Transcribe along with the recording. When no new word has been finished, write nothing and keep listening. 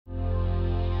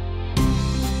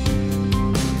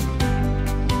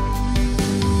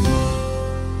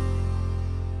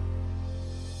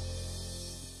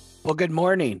Well, good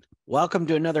morning. Welcome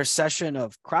to another session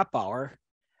of Crop Hour,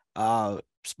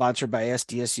 sponsored by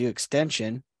SDSU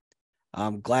Extension.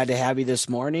 I'm glad to have you this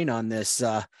morning on this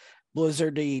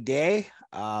blizzardy day.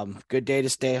 Good day to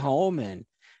stay home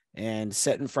and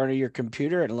sit in front of your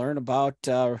computer and learn about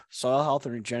soil health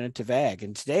and regenerative ag.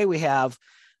 And today we have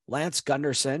Lance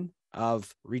Gunderson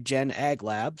of Regen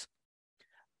AgLabs.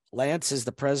 Lance is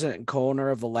the president and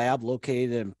co-owner of the lab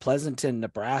located in Pleasanton,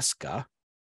 Nebraska.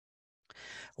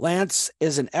 Lance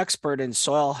is an expert in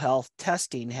soil health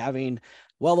testing, having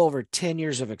well over 10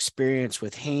 years of experience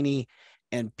with Haney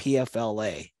and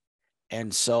PFLA.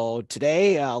 And so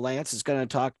today, Lance is going to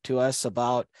talk to us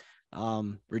about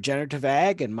regenerative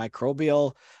ag and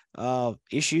microbial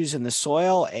issues in the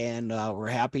soil. And we're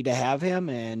happy to have him,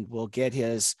 and we'll get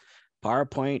his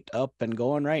PowerPoint up and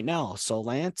going right now. So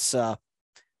Lance, and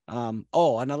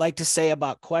I'd like to say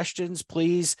about questions,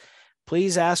 please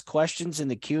ask questions in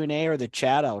the Q&A or the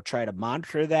chat. I'll try to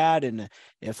monitor that, and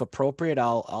if appropriate,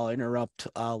 I'll interrupt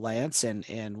Lance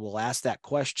and we'll ask that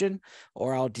question,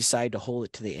 or I'll decide to hold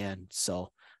it to the end.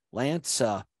 So Lance,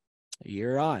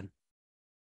 you're on.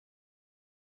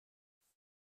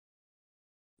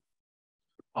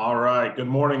 All right. Good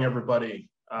morning, everybody.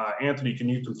 Anthony, can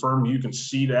you confirm you can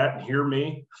see that and hear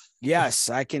me? Yes,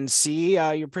 I can see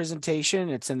your presentation.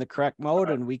 It's in the correct mode,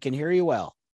 and we can hear you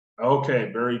well.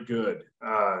 Okay, very good.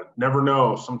 Never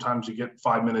know. Sometimes you get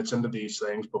 5 minutes into these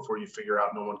things before you figure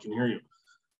out no one can hear you.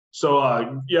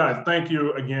 So yeah, thank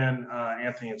you again,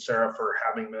 Anthony and Sarah, for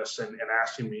having this and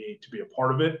asking me to be a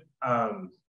part of it.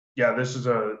 Yeah, this is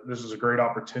a great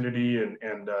opportunity,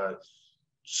 and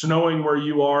snowing where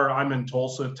you are. I'm in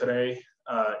Tulsa today.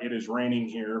 It is raining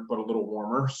here, but a little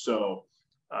warmer, so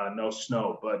no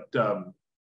snow. But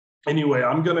anyway,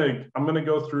 I'm gonna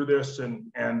go through this,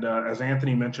 and as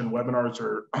Anthony mentioned, webinars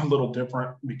are a little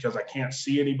different because I can't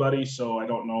see anybody, so I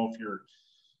don't know if you're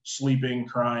sleeping,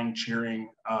 crying, cheering,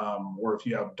 or if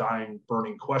you have dying,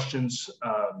 burning questions.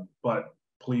 But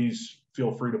please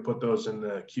feel free to put those in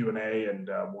the Q&A, and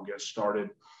we'll get started.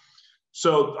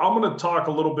 So I'm going to talk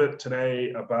a little bit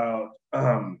today about.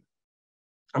 I'm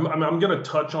going to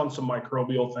touch on some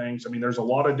microbial things. I mean, there's a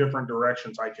lot of different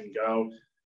directions I can go.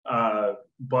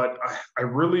 But I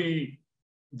really,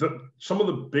 some of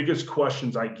the biggest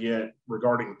questions I get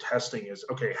regarding testing is,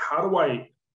 okay, how do I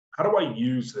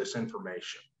use this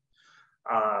information?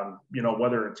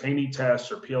 Whether it's Haney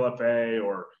tests or PLFA,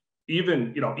 or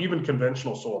even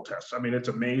conventional soil tests. I mean, it's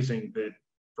amazing that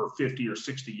for 50 or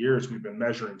 60 years, we've been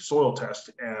measuring soil tests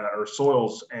or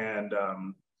soils. And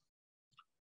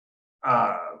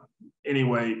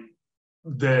anyway,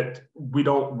 that we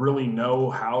don't really know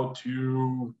how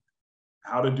to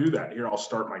do that. Here, I'll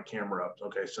start my camera up.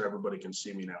 Okay, so everybody can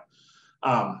see me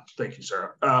now. Thank you,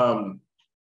 Sarah.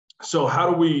 So how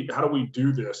do we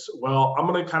do this? Well, I'm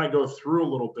going to kind of go through a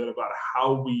little bit about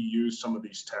how we use some of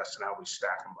these tests and how we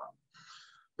stack them up.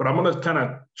 But I'm going to kind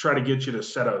of try to get you to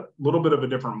set a little bit of a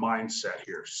different mindset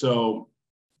here. So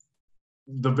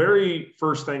the very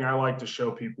first thing I like to show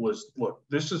people is, look,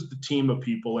 this is the team of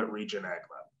people at Regen AgLab.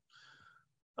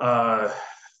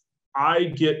 I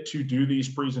get to do these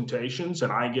presentations,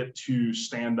 and I get to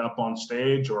stand up on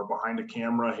stage or behind a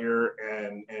camera here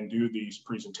and do these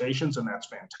presentations, and that's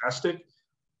fantastic.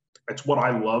 It's what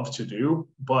I love to do.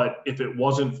 But if it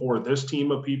wasn't for this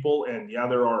team of people, and yeah,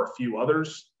 there are a few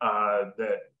others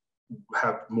that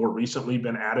have more recently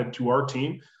been added to our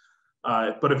team,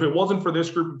 but if it wasn't for this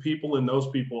group of people and those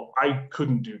people, I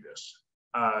couldn't do this.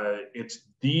 It's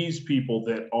these people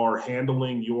that are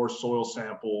handling your soil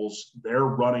samples. They're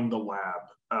running the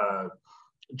lab.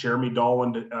 Jeremy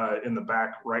Dolland in the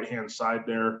back right-hand side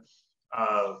there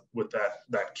with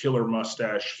that killer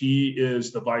mustache. He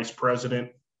is the vice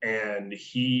president, and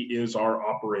he is our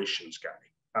operations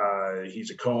guy.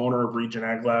 He's a co-owner of Regen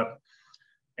AgLab,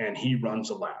 and he runs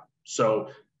a lab. So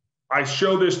I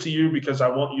show this to you because I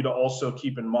want you to also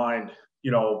keep in mind,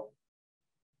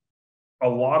 a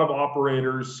lot of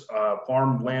operators,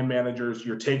 farm land managers,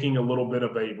 you're taking a little bit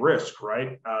of a risk,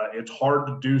 right? It's hard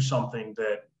to do something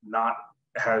that not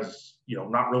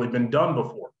really been done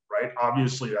before, right?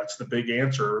 Obviously, that's the big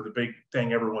answer, or the big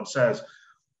thing everyone says.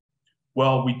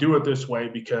 Well, we do it this way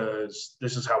because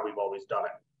this is how we've always done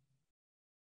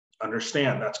it.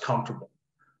 Understand, that's comfortable.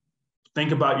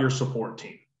 Think about your support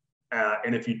team.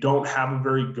 And if you don't have a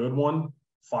very good one,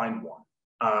 find one.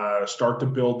 Start to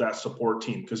build that support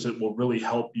team, because it will really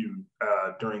help you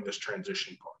during this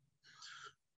transition part.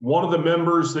 One of the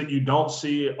members that you don't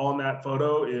see on that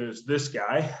photo is this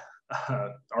guy,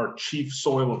 our chief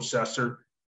soil obsessor.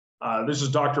 This is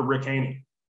Dr. Rick Haney.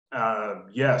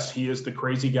 Yes, he is the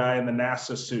crazy guy in the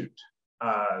NASA suit.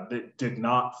 that did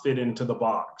not fit into the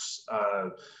box.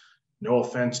 No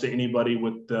offense to anybody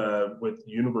with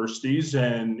universities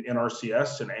and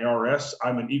NRCS and ARS.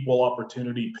 I'm an equal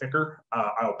opportunity picker.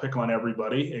 I'll pick on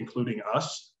everybody, including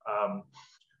us.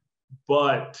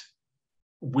 But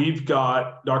we've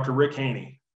got Dr. Rick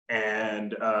Haney,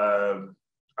 and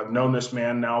I've known this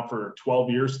man now for 12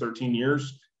 years, 13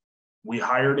 years. We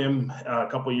hired him a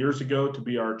couple of years ago to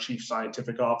be our chief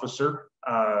scientific officer,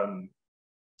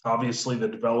 obviously the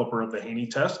developer of the Haney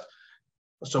test.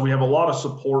 So we have a lot of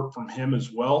support from him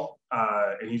as well,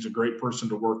 and he's a great person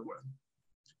to work with.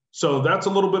 So that's a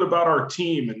little bit about our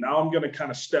team. And now I'm going to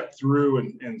kind of step through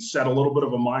and set a little bit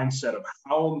of a mindset of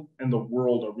how in the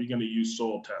world are we going to use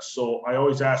soil tests. So I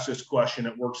always ask this question.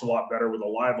 It works a lot better with a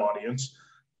live audience.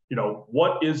 You know,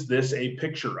 what is this a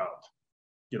picture of?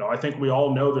 You know, I think we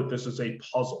all know that this is a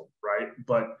puzzle, right?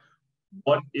 But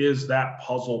what is that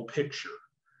puzzle picture?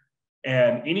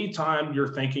 And anytime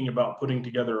you're thinking about putting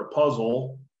together a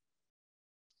puzzle,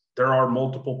 there are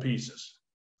multiple pieces.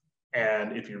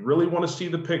 And if you really want to see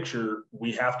the picture,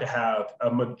 we have to have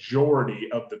a majority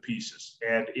of the pieces.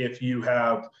 And if you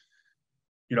have,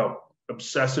 you know,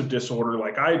 obsessive disorder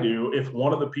like I do, if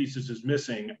one of the pieces is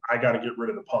missing, I got to get rid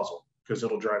of the puzzle because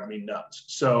it'll drive me nuts.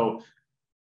 So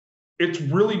it's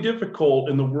really difficult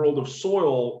in the world of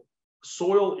soil.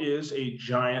 Soil is a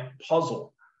giant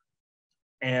puzzle.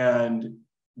 And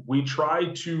we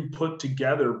try to put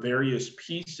together various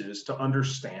pieces to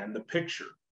understand the picture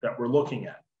that we're looking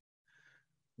at.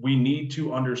 We need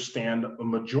to understand a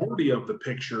majority of the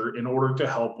picture in order to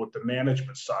help with the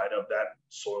management side of that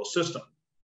soil system.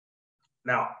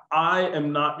 Now, I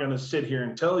am not going to sit here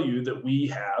and tell you that we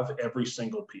have every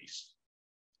single piece.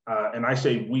 And I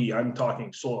say we, I'm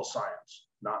talking soil science,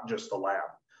 not just the lab.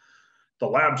 The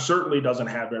lab certainly doesn't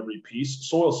have every piece.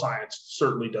 Soil science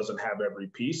certainly doesn't have every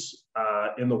piece.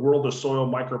 In the world of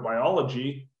soil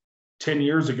microbiology, 10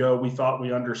 years ago, we thought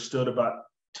we understood about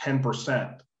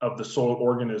 10% of the soil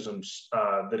organisms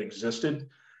that existed.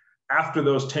 After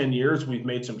those 10 years, we've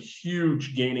made some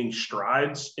huge gaining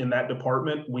strides in that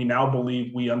department. We now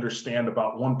believe we understand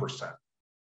about 1%.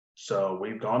 So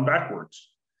we've gone backwards.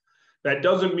 That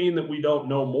doesn't mean that we don't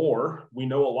know more. We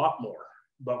know a lot more,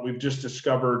 but we've just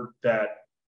discovered that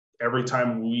every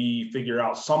time we figure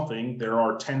out something, there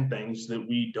are 10 things that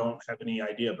we don't have any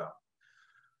idea about.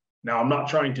 Now, I'm not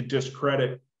trying to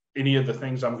discredit any of the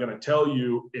things I'm going to tell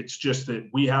you. It's just that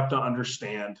we have to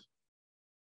understand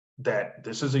that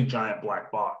this is a giant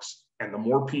black box. And the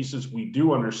more pieces we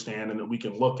do understand and that we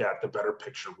can look at, the better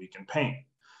picture we can paint.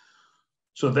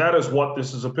 So that is what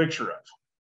this is a picture of.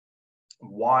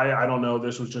 Why? I don't know.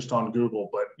 This was just on Google,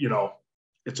 but you know,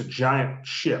 it's a giant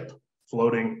ship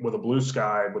floating with a blue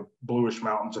sky with bluish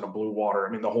mountains and a blue water. I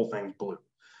mean, the whole thing's blue.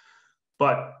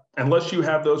 But unless you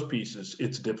have those pieces,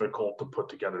 it's difficult to put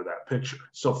together that picture.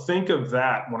 So think of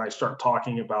that when I start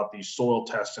talking about these soil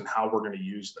tests and how we're going to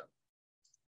use them.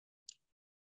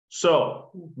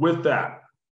 So with that,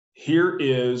 here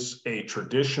is a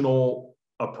traditional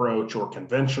approach or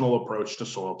conventional approach to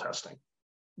soil testing,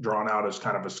 drawn out as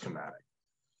kind of a schematic.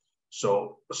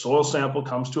 So a soil sample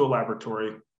comes to a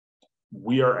laboratory.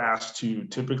 We are asked to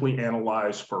typically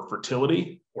analyze for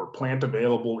fertility or plant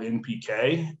available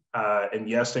NPK. And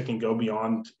yes, it can go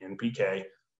beyond NPK,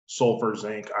 sulfur,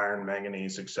 zinc, iron,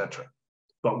 manganese, etc.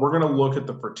 But we're going to look at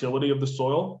the fertility of the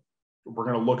soil. We're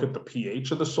going to look at the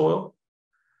pH of the soil.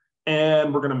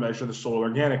 And we're going to measure the soil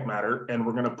organic matter. And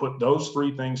we're going to put those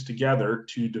three things together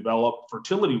to develop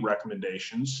fertility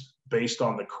recommendations based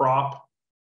on the crop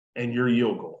and your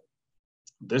yield goal.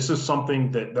 This is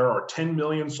something that there are 10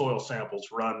 million soil samples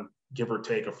run, give or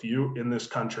take a few, in this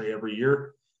country every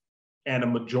year. And a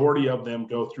majority of them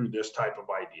go through this type of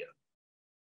idea.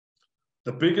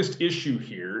 The biggest issue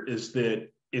here is that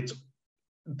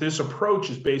this approach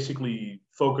is basically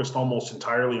focused almost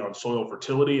entirely on soil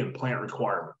fertility and plant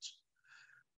requirements.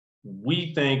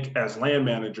 We think as land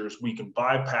managers, we can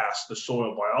bypass the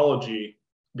soil biology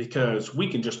because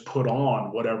we can just put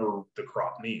on whatever the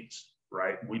crop needs.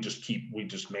 Right? We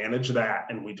just manage that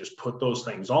and we just put those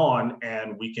things on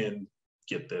and we can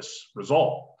get this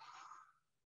result.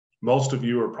 Most of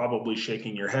you are probably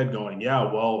shaking your head going, yeah,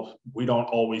 well, we don't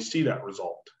always see that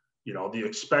result. You know, the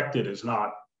expected is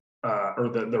not, or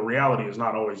the reality is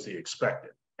not always the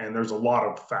expected. And there's a lot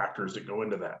of factors that go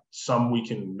into that. Some we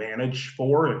can manage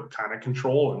for and kind of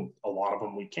control, and a lot of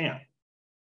them we can't.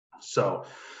 So,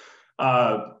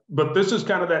 but this is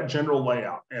kind of that general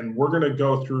layout, and we're going to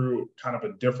go through kind of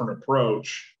a different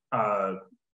approach,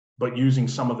 but using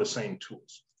some of the same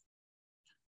tools.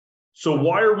 So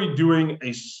why are we doing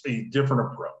a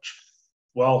different approach?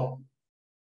 Well,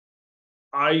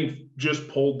 I just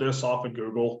pulled this off of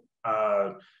Google,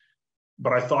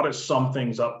 but I thought it summed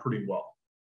things up pretty well.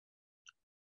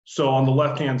 So on the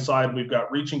left-hand side, we've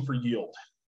got reaching for yield.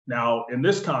 Now, in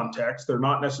this context, they're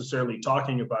not necessarily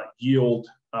talking about yield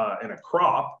in a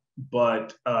crop,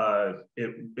 but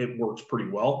it works pretty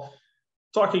well.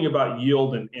 Talking about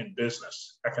yield in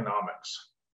business economics.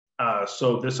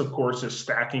 So this, of course, is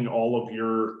stacking all of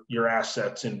your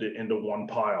assets into one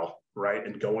pile, right,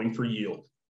 and going for yield.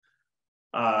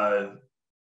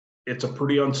 It's a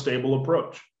pretty unstable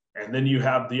approach. And then you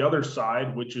have the other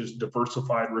side, which is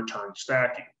diversified return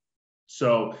stacking.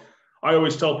 So I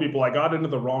always tell people I got into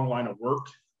the wrong line of work.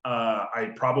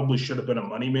 I probably should have been a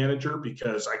money manager,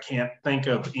 because I can't think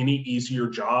of any easier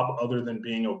job other than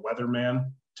being a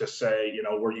weatherman, to say, you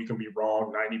know, where you can be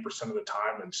wrong 90% of the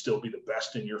time and still be the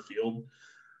best in your field.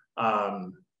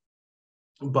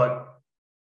 But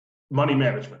money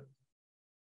management,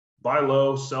 buy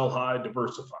low, sell high,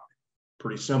 diversify,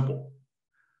 pretty simple.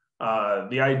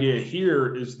 The idea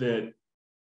here is that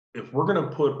if we're going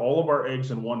to put all of our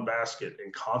eggs in one basket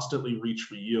and constantly reach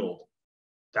for yield,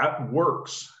 that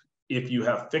works if you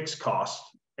have fixed costs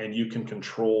and you can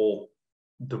control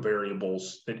the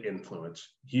variables that influence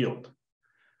yield.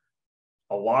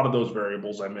 A lot of those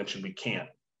variables I mentioned we can't.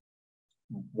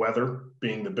 Weather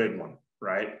being the big one,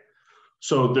 right?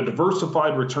 So the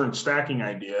diversified return stacking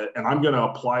idea, and I'm going to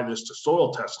apply this to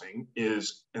soil testing,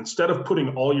 is instead of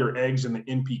putting all your eggs in the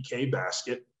NPK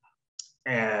basket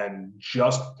and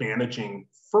just managing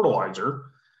fertilizer,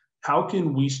 how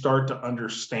can we start to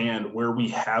understand where we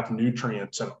have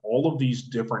nutrients in all of these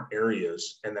different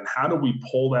areas? And then how do we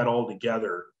pull that all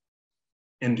together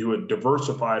into a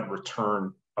diversified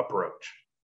return approach?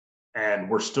 And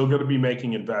we're still going to be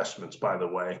making investments, by the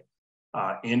way,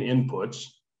 in inputs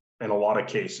in a lot of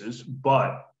cases,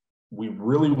 but we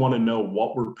really want to know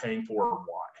what we're paying for and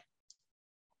why.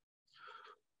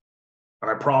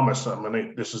 And I promise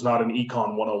this is not an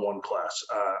Econ 101 class.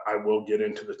 I will get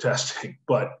into the testing,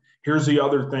 but here's the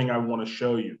other thing I want to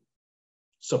show you.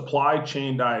 Supply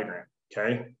chain diagram,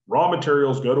 okay? Raw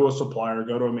materials go to a supplier,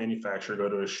 go to a manufacturer, go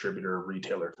to a distributor,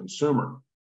 retailer, consumer.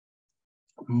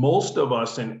 Most of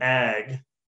us in ag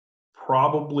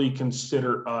probably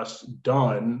consider us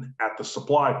done at the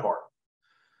supply part.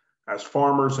 As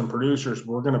farmers and producers,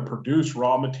 we're going to produce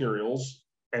raw materials,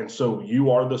 and so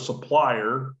you are the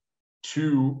supplier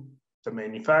to the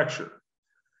manufacturer.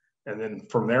 And then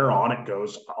from there on, it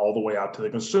goes all the way out to the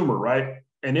consumer, right?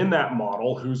 And in that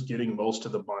model, who's getting most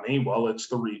of the money? Well, it's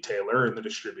the retailer and the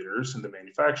distributors and the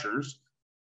manufacturers.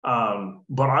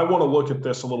 But I want to look at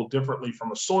this a little differently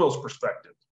from a soils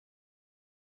perspective.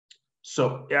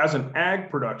 So as an ag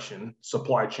production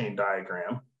supply chain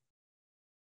diagram,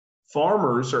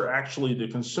 farmers are actually the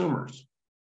consumers.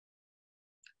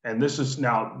 And this is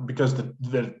now because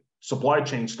the supply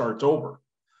chain starts over.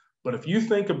 But if you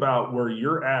think about where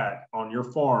you're at on your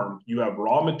farm, you have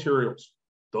raw materials.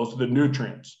 Those are the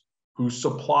nutrients. Who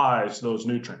supplies those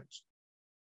nutrients?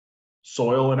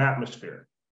 Soil and atmosphere.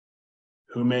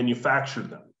 Who manufactured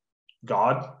them?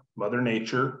 God, Mother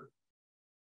Nature,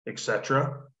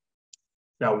 etc.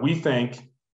 Now we think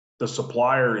the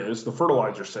supplier is the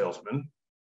fertilizer salesman.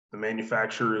 The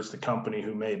manufacturer is the company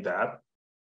who made that.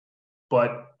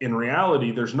 But in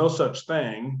reality, there's no such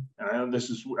thing, and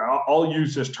I'll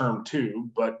use this term too,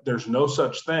 but there's no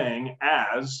such thing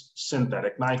as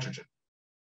synthetic nitrogen.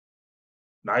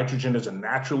 Nitrogen is a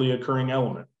naturally occurring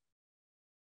element.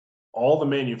 All the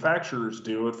manufacturers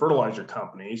do at fertilizer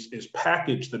companies is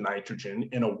package the nitrogen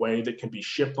in a way that can be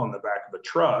shipped on the back of a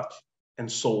truck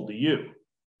and sold to you.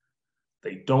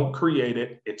 They don't create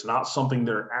it. It's not something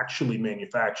they're actually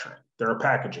manufacturing. They're a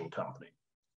packaging company.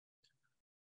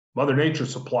 Mother Nature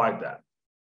supplied that.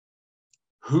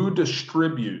 Who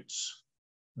distributes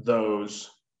those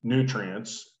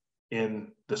nutrients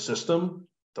in the system?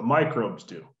 The microbes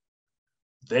do.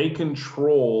 They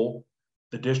control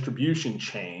the distribution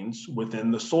chains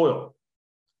within the soil.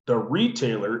 The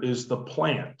retailer is the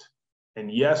plant. And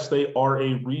yes, they are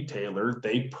a retailer.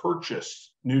 They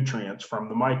purchase nutrients from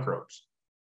the microbes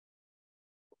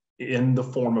in the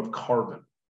form of carbon.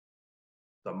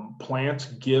 The plants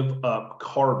give up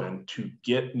carbon to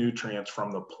get nutrients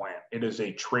from the plant. It is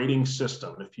a trading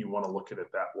system, if you want to look at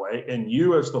it that way. And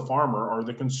you, as the farmer, are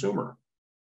the consumer.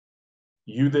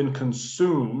 You then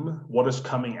consume what is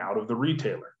coming out of the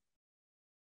retailer.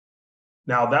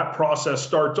 Now, that process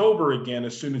starts over again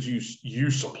as soon as you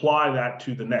supply that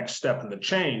to the next step in the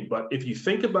chain. But if you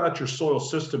think about your soil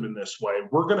system in this way,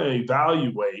 we're going to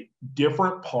evaluate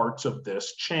different parts of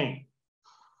this chain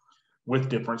with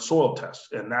different soil tests.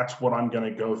 And that's what I'm going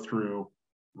to go through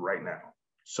right now.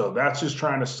 So that's just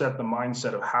trying to set the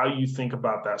mindset of how you think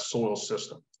about that soil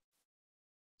system.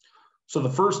 So the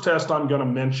first test I'm going to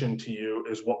mention to you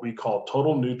is what we call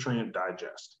total nutrient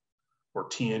digest, or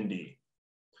TND.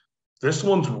 This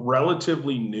one's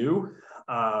relatively new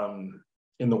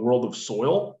in the world of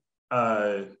soil.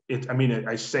 I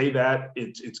say that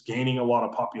it's gaining a lot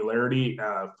of popularity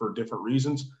for different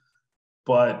reasons,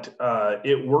 but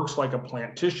it works like a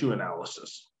plant tissue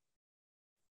analysis.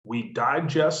 We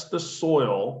digest the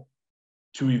soil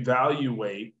to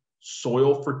evaluate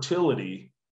soil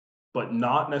fertility, but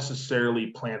not necessarily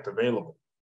plant available.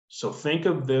 So think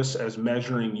of this as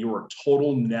measuring your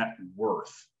total net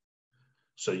worth.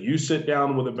 So you sit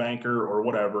down with a banker or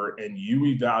whatever, and you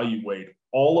evaluate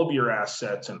all of your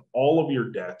assets and all of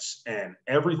your debts and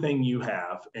everything you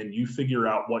have, and you figure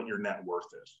out what your net worth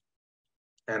is.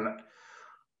 And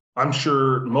I'm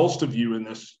sure most of you in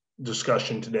this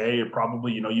discussion today are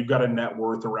probably, you've got a net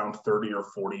worth around 30 or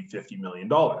 40, $50 million,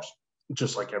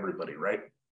 just like everybody, right?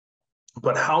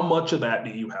 But how much of that do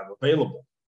you have available?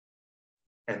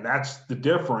 And that's the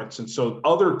difference. And so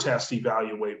other tests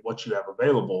evaluate what you have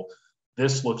available.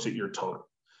 This looks at your total.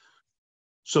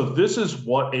 So this is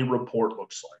what a report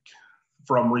looks like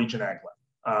from Regen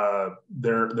AgLabs.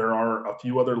 There are a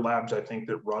few other labs, I think,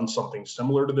 that run something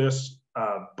similar to this,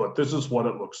 but this is what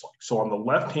it looks like. So on the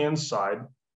left-hand side,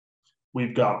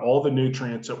 we've got all the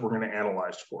nutrients that we're going to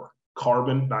analyze for: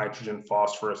 carbon, nitrogen,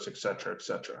 phosphorus, et cetera, et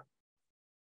cetera.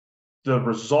 The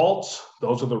results,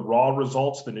 those are the raw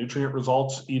results, the nutrient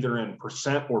results, either in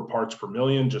percent or parts per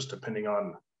million, just depending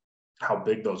on how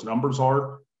big those numbers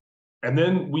are. And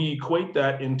then we equate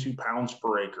that into pounds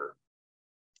per acre,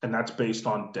 and that's based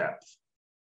on depth.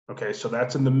 Okay, so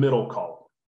that's in the middle column.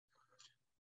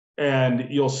 And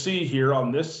you'll see here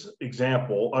on this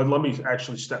example, let me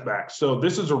actually step back. So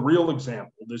this is a real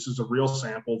example. This is a real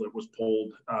sample that was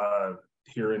pulled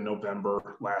here in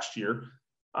November last year.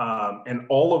 And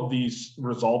all of these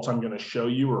results I'm going to show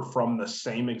you are from the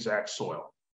same exact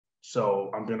soil. So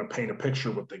I'm going to paint a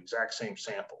picture with the exact same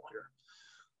sample here.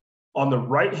 On the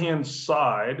right-hand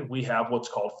side, we have what's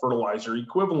called fertilizer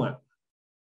equivalent.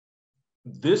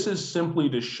 This is simply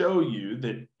to show you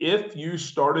that if you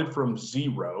started from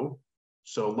zero,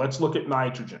 so let's look at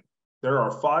nitrogen. There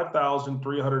are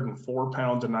 5,304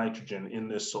 pounds of nitrogen in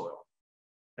this soil.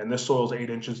 And this soil is 8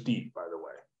 inches deep, by the way.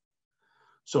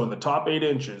 So in the top 8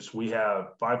 inches, we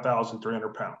have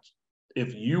 5,300 pounds.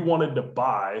 If you wanted to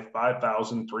buy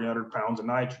 5,300 pounds of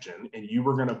nitrogen and you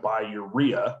were going to buy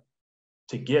urea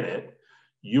to get it,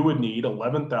 you would need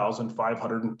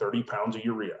 11,530 pounds of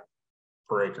urea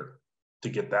per acre to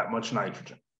get that much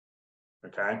nitrogen,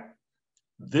 okay?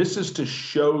 This is to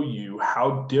show you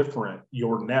how different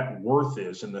your net worth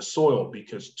is in the soil,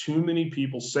 because too many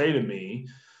people say to me,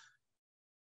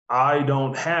 I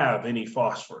don't have any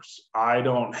phosphorus, I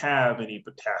don't have any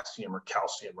potassium or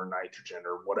calcium or nitrogen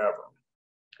or whatever.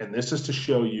 And this is to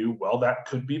show you, well, that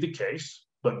could be the case,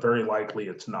 but very likely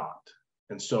it's not.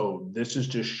 And so this is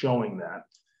just showing that.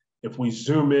 If we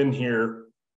zoom in here,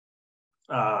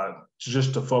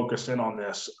 just to focus in on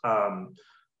this,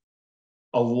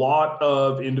 a lot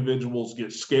of individuals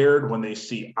get scared when they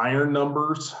see iron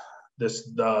numbers.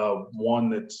 The one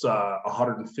that's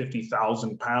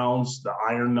 150,000 pounds, the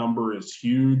iron number is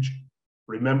huge.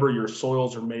 Remember, your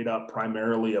soils are made up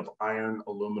primarily of iron,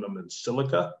 aluminum, and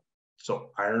silica.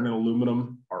 So iron and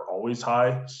aluminum are always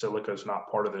high. Silica is not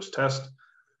part of this test.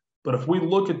 But if we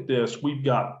look at this, we've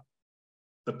got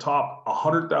the top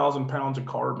 100,000 pounds of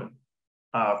carbon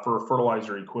for a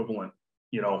fertilizer equivalent.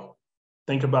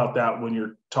 Think about that when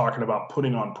you're talking about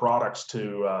putting on products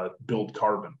to build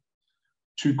carbon.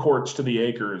 2 quarts to the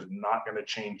acre is not going to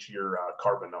change your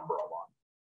carbon number a lot.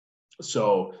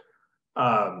 So,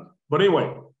 but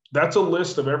anyway, that's a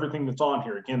list of everything that's on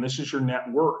here. Again, this is your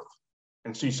net worth.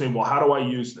 And so you say, well, how do I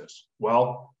use this?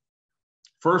 Well,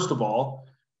 first of all,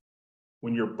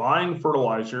 when you're buying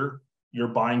fertilizer, you're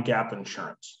buying gap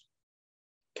insurance,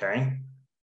 okay?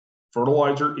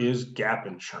 Fertilizer is gap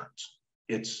insurance.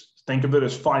 Think of it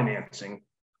as financing.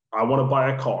 I want to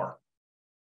buy a car.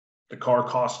 The car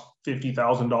costs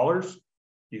 $50,000.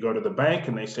 You go to the bank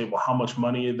and they say, well, how much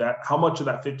of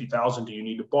that 50,000 do you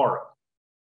need to borrow?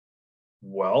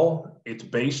 Well, it's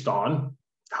based on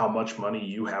how much money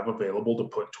you have available to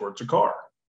put towards a car.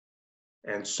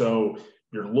 And so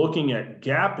you're looking at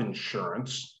gap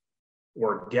insurance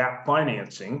or gap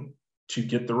financing to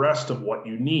get the rest of what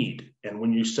you need. And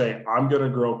when you say, I'm going to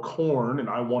grow corn and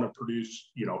I want to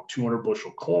produce, 200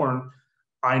 bushel corn,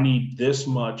 I need this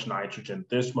much nitrogen,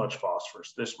 this much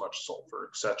phosphorus, this much sulfur,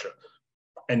 et cetera.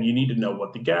 And you need to know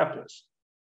what the gap is.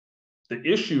 The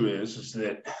issue is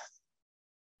that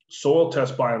soil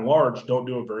tests by and large don't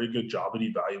do a very good job at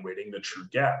evaluating the true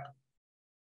gap.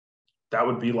 That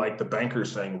would be like the banker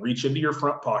saying, reach into your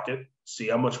front pocket, see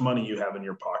how much money you have in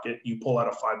your pocket. You pull out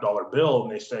a $5 bill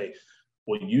and they say,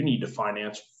 well, you need to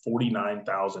finance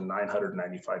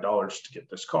 $49,995 to get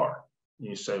this car. And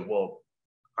you say, well,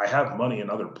 I have money in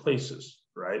other places,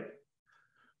 right?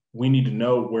 We need to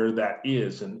know where that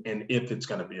is and if it's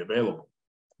going to be available.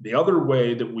 The other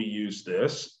way that we use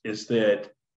this is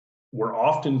that we're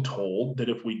often told that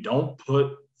if we don't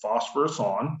put phosphorus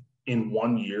on in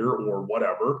 1 year or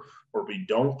whatever, or we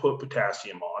don't put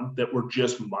potassium on, that we're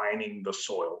just mining the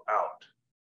soil out.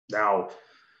 Now,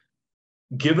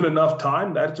 given enough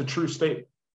time, that's a true statement.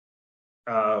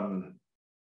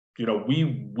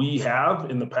 We have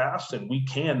in the past, and we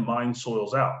can mine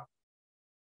soils out.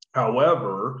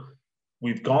 However,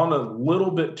 we've gone a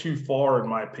little bit too far, in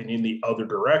my opinion, the other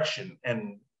direction.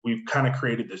 And we've kind of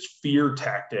created this fear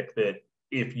tactic that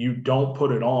if you don't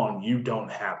put it on, you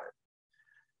don't have it.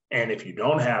 And if you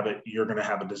don't have it, you're going to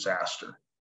have a disaster.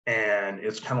 And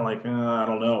it's kind of like, I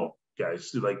don't know,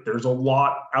 guys. Like, there's a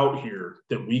lot out here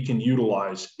that we can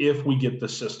utilize if we get the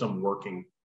system working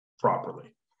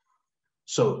properly.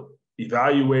 So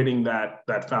evaluating that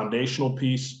foundational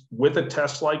piece with a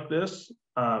test like this,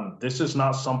 this is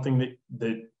not something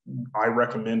that I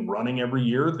recommend running every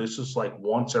year. This is like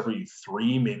once every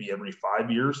 3, maybe every 5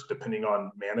 years, depending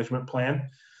on management plan.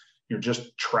 You're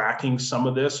just tracking some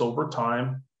of this over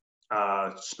time,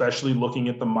 especially looking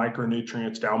at the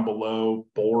micronutrients down below,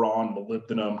 boron,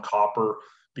 molybdenum, copper,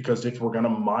 because if we're going to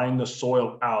mine the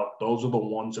soil out, those are the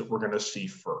ones that we're going to see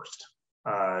first.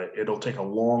 It'll take a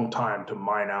long time to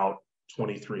mine out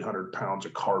 2,300 pounds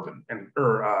of carbon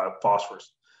or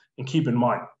phosphorus. And keep in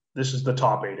mind, this is the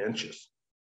top 8 inches.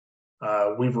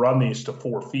 We've run these to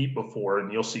 4 feet before,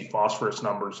 and you'll see phosphorus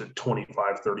numbers at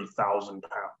 25, 30,000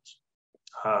 pounds.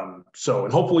 And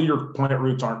hopefully your plant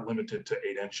roots aren't limited to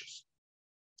 8 inches.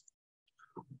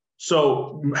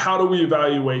 So how do we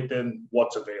evaluate then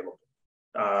what's available?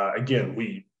 Again,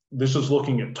 this is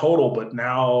looking at total, but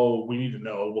now we need to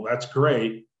know, well, that's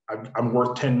great. I'm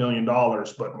worth $10 million,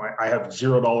 but I have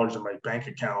 $0 in my bank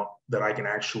account that I can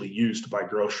actually use to buy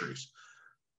groceries.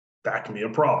 That can be a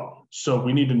problem. So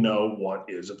we need to know what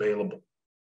is available.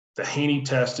 The Haney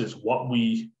test is what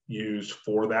we use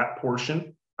for that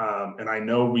portion. And I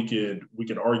know we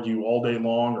could argue all day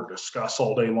long or discuss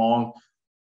all day long,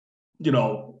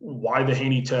 why the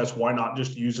Haney test? Why not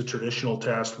just use a traditional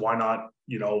test? Why not,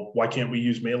 why can't we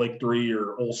use Malik 3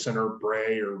 or Olsen or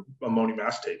Bray or ammonium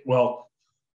acetate? Well,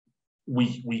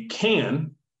 we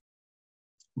can,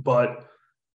 but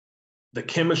the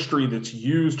chemistry that's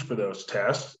used for those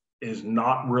tests is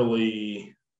not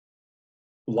really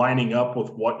lining up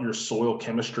with what your soil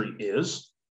chemistry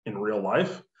is in real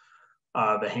life.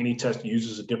 The Haney test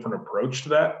uses a different approach to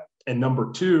that. And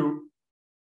number 2,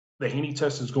 the Haney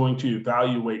test is going to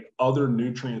evaluate other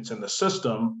nutrients in the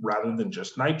system rather than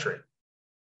just nitrate.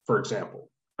 For example,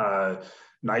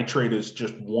 nitrate is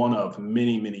just one of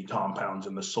many, many compounds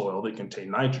in the soil that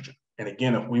contain nitrogen. And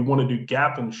again, if we want to do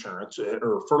gap insurance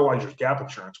or fertilizer's gap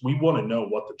insurance, we want to know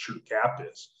what the true gap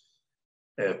is.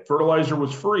 If fertilizer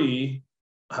was free,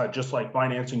 just like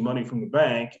financing money from the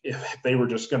bank, if they were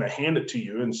just going to hand it to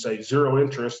you and say 0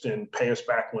 interest and pay us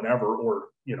back whenever, or,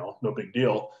 no big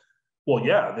deal. Well,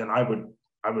 yeah, then I would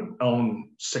own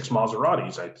 6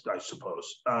 Maseratis, I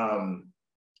suppose.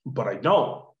 But I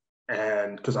don't,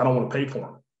 and because I don't want to pay for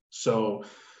them. So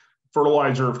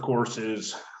fertilizer, of course,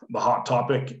 is the hot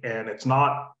topic, and it's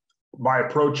not, my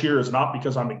approach here is not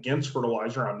because I'm against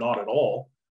fertilizer. I'm not at all.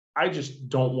 I just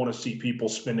don't want to see people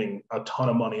spending a ton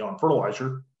of money on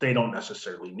fertilizer they don't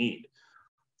necessarily need.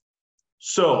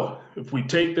 So if we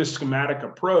take this schematic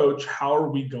approach, how are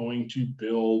we going to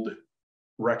build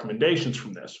recommendations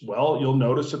from this? Well, you'll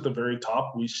notice at the very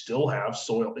top, we still have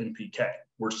soil NPK.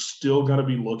 We're still going to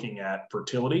be looking at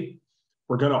fertility.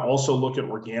 We're going to also look at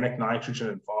organic nitrogen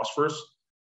and phosphorus.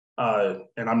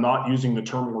 And I'm not using the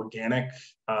term organic,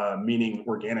 meaning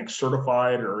organic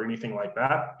certified or anything like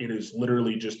that. It is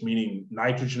literally just meaning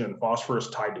nitrogen and phosphorus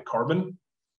tied to carbon.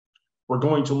 We're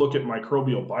going to look at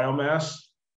microbial biomass.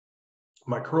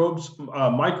 Microbes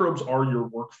are your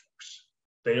workforce.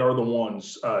 They are the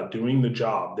ones doing the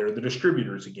job. They're the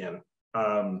distributors again.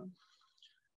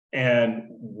 And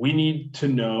we need to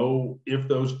know if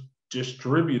those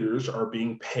distributors are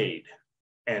being paid,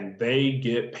 and they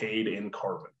get paid in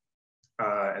carbon.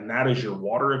 And that is your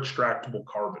water extractable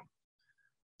carbon.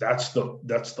 That's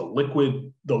the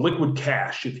liquid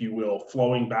cash, if you will,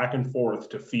 flowing back and forth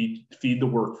to feed the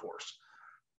workforce.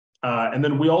 And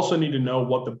then we also need to know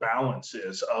what the balance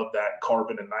is of that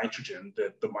carbon and nitrogen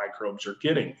that the microbes are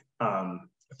getting.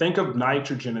 Think of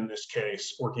nitrogen in this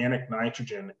case, organic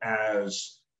nitrogen,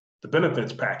 as the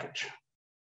benefits package.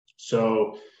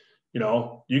 So,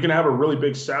 you can have a really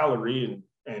big salary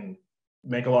and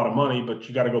make a lot of money, but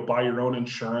you got to go buy your own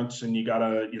insurance, and you got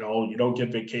to, you don't get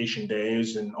vacation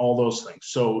days and all those things.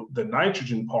 So the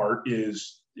nitrogen part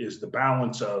is the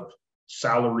balance of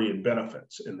salary and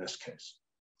benefits in this case.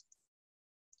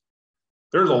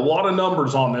 There's a lot of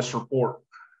numbers on this report,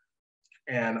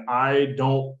 and I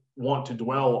don't want to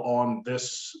dwell on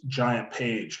this giant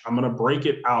page. I'm going to break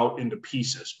it out into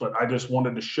pieces, but I just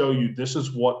wanted to show you this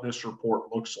is what this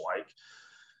report looks like.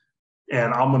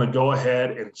 And I'm going to go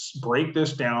ahead and break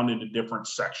this down into different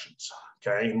sections,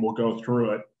 okay? And we'll go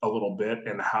through it a little bit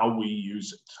and how we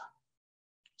use it.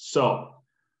 So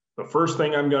the first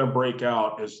thing I'm going to break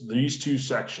out is these two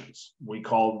sections. We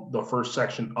call the first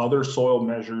section other soil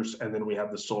measures, and then we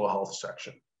have the soil health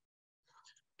section.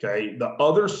 Okay, the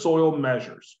other soil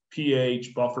measures,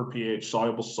 pH, buffer pH,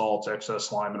 soluble salts,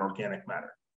 excess lime, and organic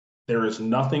matter. There is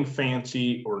nothing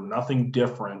fancy or nothing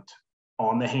different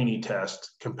on the Haney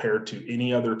test compared to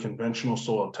any other conventional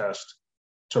soil test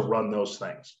to run those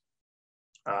things.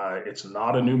 It's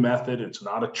not a new method. It's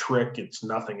not a trick. It's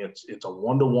nothing. It's a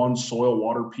one-to-one soil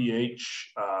water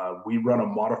pH. We run a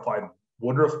modified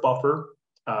Woodruff buffer,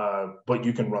 but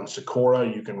you can run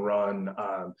Socorra. You can run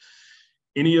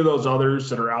any of those others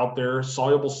that are out there.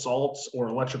 Soluble salts or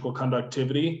electrical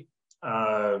conductivity,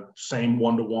 same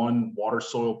one-to-one water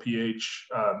soil pH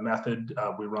method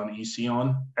we run EC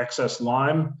on. Excess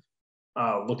lime,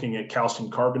 looking at calcium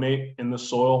carbonate in the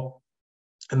soil.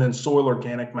 And then soil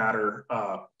organic matter,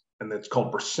 and it's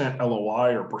called percent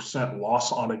LOI or percent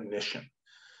loss on ignition.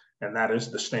 And that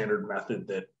is the standard method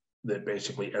that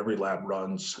basically every lab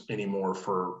runs anymore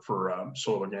for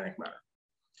soil organic matter.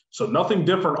 So nothing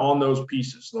different on those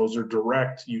pieces. Those are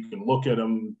direct. You can look at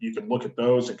them. You can look at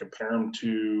those and compare them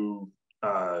to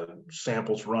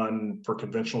samples run for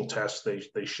conventional tests.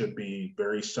 They should be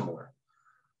very similar.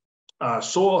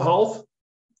 Soil health.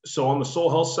 So on the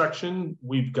soil health section,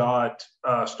 we've got,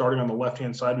 starting on the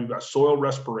left-hand side, we've got soil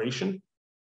respiration.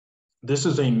 This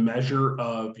is a measure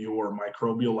of your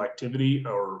microbial activity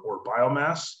or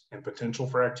biomass and potential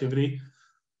for activity.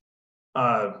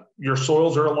 Your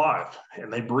soils are alive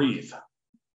and they breathe.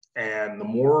 And the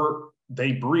more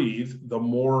they breathe, the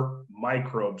more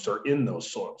microbes are in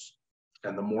those soils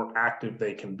and the more active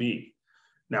they can be.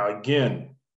 Now,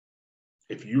 again,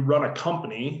 if you run a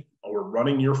company or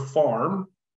running your farm,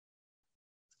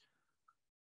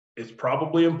 it's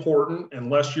probably important,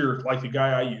 unless you're like the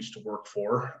guy I used to work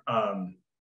for,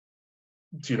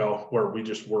 where we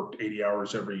just worked 80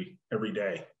 hours every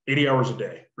day, 80 hours a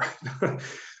day.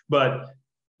 But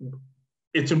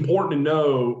it's important to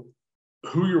know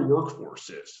who your workforce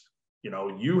is.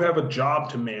 You have a job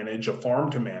to manage, a farm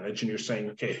to manage, and you're saying,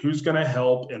 okay, who's going to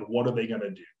help and what are they going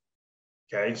to do?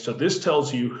 Okay, so this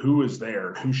tells you who is there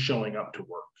and who's showing up to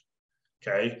work.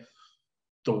 Okay,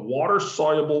 the water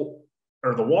soluble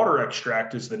or the water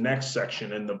extract is the next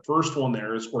section, and the first one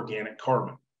there is organic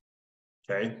carbon.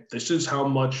 Okay, this is how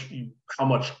much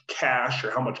cash or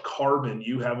how much carbon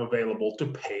you have available to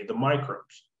pay the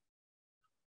microbes.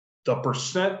 The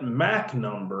percent MAC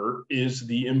number is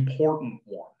the important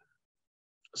one.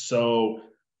 So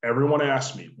everyone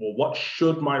asks me, well, what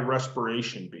should my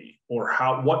respiration be? Or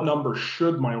what number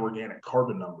should my organic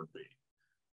carbon number be?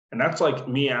 And that's like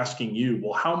me asking you,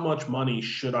 well, how much money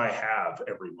should I have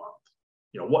every month?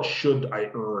 What should I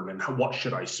earn and what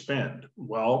should I spend?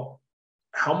 Well,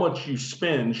 how much you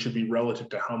spend should be relative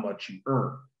to how much you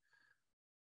earn.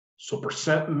 So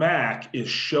percent MAC is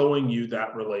showing you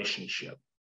that relationship.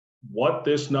 What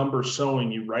this number is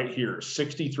showing you right here is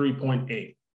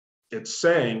 63.8. It's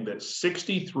saying that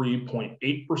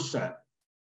 63.8%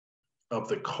 of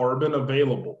the carbon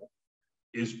available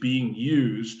is being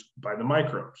used by the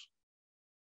microbes.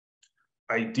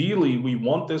 Ideally, we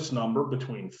want this number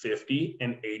between 50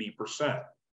 and 80%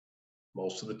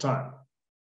 most of the time.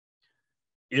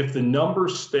 If the number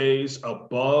stays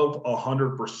above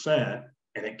 100%,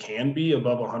 and it can be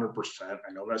above 100%,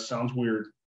 I know that sounds weird,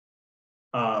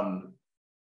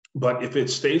 but if it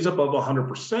stays above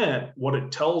 100%, what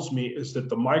it tells me is that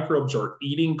the microbes are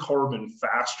eating carbon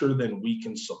faster than we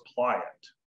can supply it.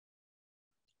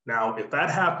 Now, if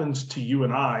that happens to you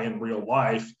and I in real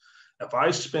life, if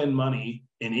I spend money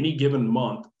in any given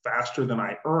month faster than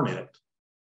I earn it,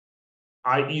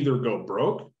 I either go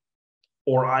broke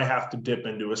or I have to dip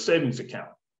into a savings account.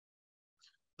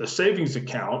 The savings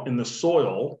account in the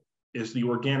soil is the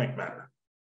organic matter.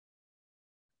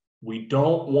 We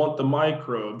don't want the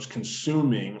microbes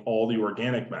consuming all the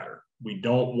organic matter. We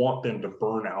don't want them to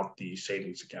burn out the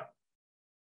savings account,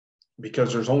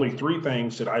 because there's only three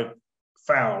things that I've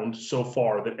found so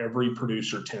far that every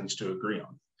producer tends to agree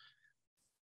on.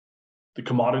 The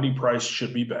commodity price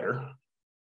should be better,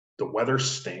 the weather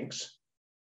stinks,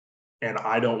 and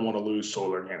I don't want to lose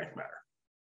soil organic matter.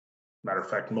 Matter of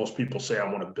fact, most people say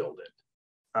I want to build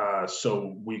it.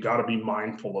 So we got to be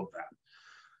mindful of that.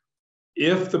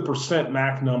 If the percent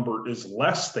MAC number is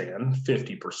less than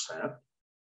 50%,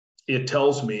 it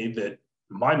tells me that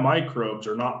my microbes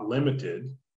are not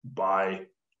limited by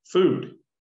food.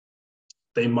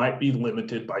 They might be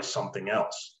limited by something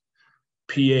else.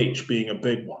 pH being a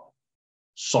big one.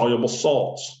 Soluble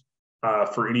salts.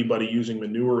 For anybody using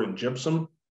manure and gypsum,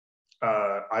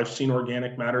 I've seen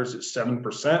organic matters at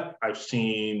 7%. I've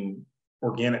seen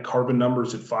organic carbon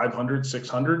numbers at 500,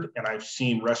 600, and I've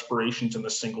seen respirations in the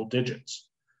single digits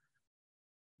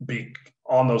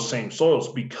on those same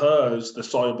soils, because the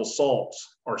soluble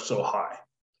salts are so high,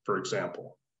 for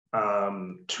example.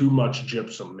 Too much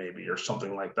gypsum maybe, or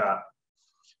something like that.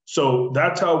 So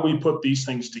that's how we put these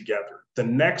things together. The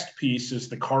next piece is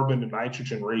the carbon to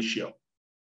nitrogen ratio.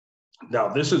 Now,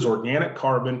 this is organic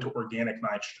carbon to organic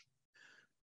nitrogen.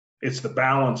 It's the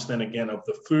balance then again of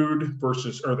the food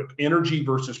versus, or the energy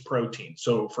versus protein.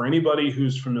 So for anybody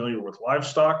who's familiar with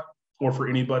livestock, or for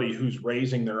anybody who's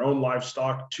raising their own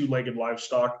livestock, two-legged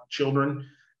livestock, children,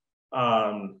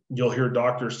 you'll hear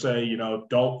doctors say, you know,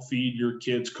 don't feed your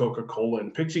kids Coca-Cola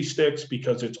and Pixie Sticks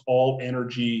because it's all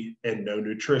energy and no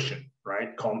nutrition,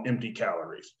 right? Call them empty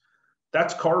calories.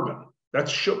 That's carbon,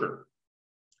 that's sugar.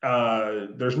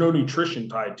 There's no nutrition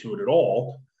tied to it at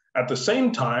all. At the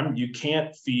same time, you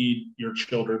can't feed your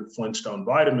children Flintstone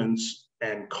vitamins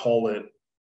and call it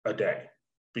a day,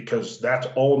 because that's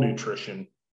all nutrition.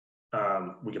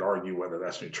 We could argue whether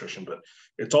that's nutrition, but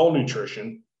it's all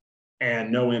nutrition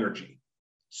and no energy.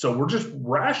 So we're just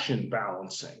ration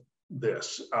balancing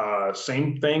this.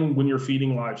 Same thing when you're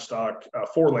feeding livestock,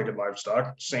 four-legged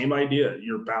livestock, same idea.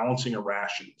 You're balancing a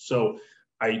ration. So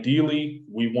ideally,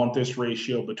 we want this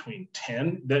ratio between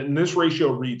 10, and this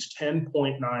ratio reads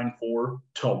 10.94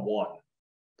 to 1,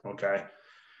 okay?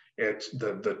 It's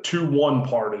the 2-1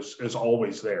 part is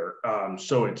always there.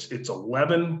 So it's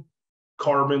 11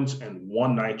 carbons and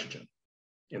 1 nitrogen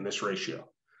in this ratio.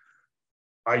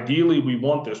 Ideally, we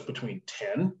want this between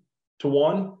 10 to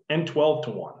 1 and 12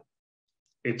 to 1.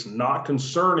 It's not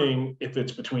concerning if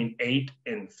it's between 8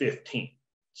 and 15.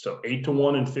 So 8 to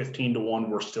 1 and 15 to 1,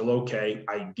 we're still okay,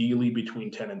 ideally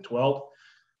between 10 and 12.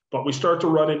 But we start to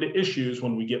run into issues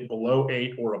when we get below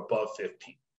 8 or above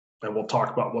 15. And we'll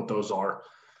talk about what those are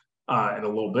in a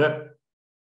little bit.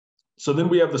 So then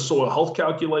we have the soil health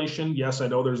calculation. Yes, I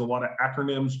know there's a lot of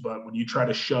acronyms, but when you try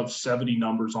to shove 70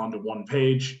 numbers onto one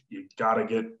page, you got to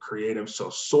get creative.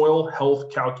 So soil health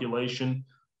calculation.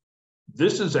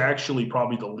 This is actually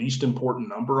probably the least important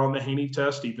number on the Haney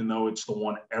test, even though it's the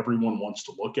one everyone wants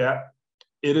to look at.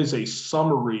 It is a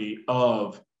summary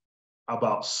of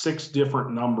about 6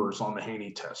 different numbers on the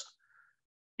Haney test.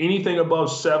 Anything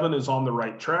above 7 is on the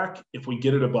right track. If we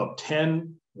get it above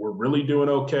 10, we're really doing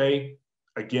okay.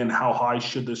 Again, how high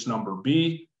should this number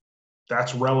be?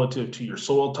 That's relative to your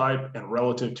soil type and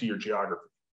relative to your geography,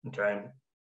 okay?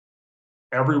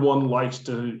 Everyone likes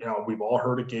to, you know, we've all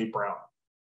heard of Gabe Brown.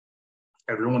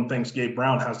 Everyone thinks Gabe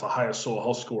Brown has the highest soil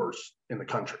health scores in the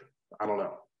country. I don't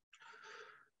know.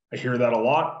 I hear that a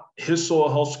lot. His soil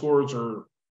health scores are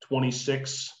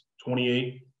 26,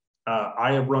 28.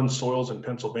 I have run soils in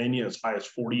Pennsylvania as high as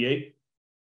 48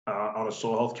 on a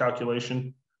soil health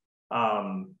calculation.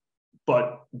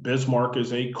 But Bismarck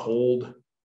is a cold,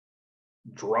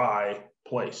 dry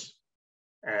place.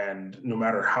 And no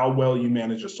matter how well you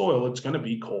manage a soil, it's going to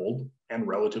be cold and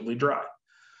relatively dry.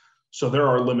 So there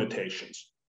are limitations.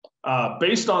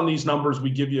 Based on these numbers,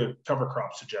 we give you a cover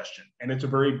crop suggestion, and it's a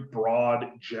very broad,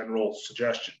 general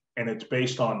suggestion. And it's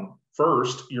based on,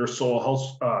 first, your soil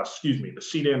health, the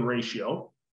seed-in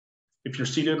ratio. If your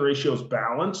seed-in ratio is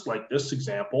balanced, like this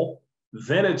example,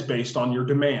 then it's based on your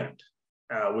demand,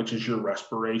 which is your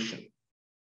respiration.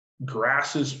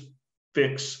 Grasses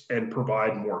fix and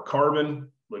provide more carbon.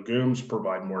 Legumes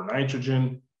provide more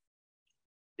nitrogen.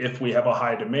 If we have a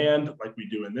high demand, like we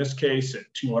do in this case at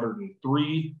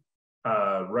 203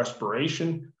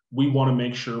 respiration, we want to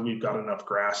make sure we've got enough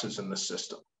grasses in the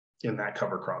system in that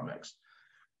cover crop mix.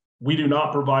 We do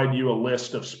not provide you a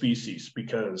list of species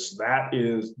because that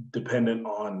is dependent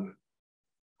on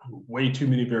way too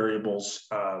many variables,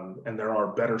 and there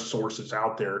are better sources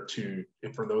out there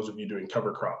for those of you doing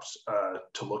cover crops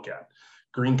to look at.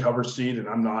 green cover seed, and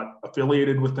I'm not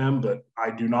affiliated with them, but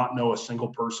I do not know a single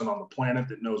person on the planet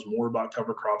that knows more about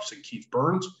cover crops than Keith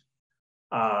Burns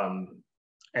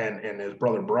and his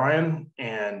brother Brian.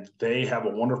 And they have a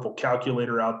wonderful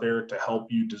calculator out there to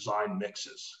help you design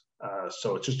mixes.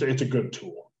 So it's a good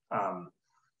tool.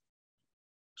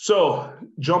 So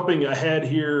jumping ahead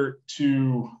here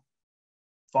to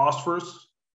phosphorus,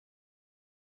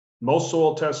 most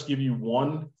soil tests give you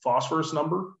 1 phosphorus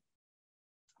number.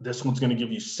 This one's going to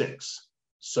give you 6.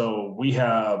 So we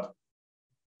have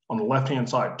on the left-hand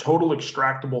side, total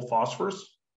extractable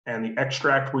phosphorus. And the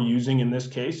extract we're using in this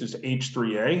case is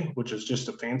H3A, which is just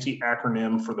a fancy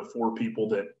acronym for the 4 people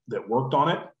that worked on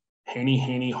it: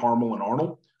 Haney, Harmel, and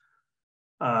Arnold.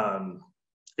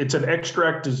 It's an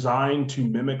extract designed to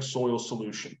mimic soil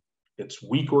solution. It's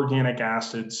weak organic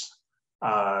acids.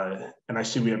 And I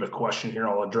see we have a question here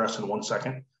I'll address in 1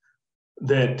 second.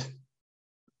 That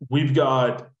we've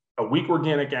got a weak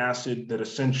organic acid that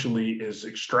essentially is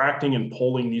extracting and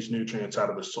pulling these nutrients out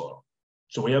of the soil.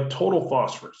 So we have total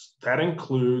phosphorus. That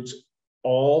includes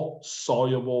all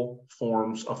soluble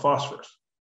forms of phosphorus.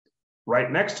 Right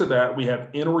next to that, we have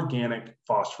inorganic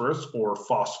phosphorus, or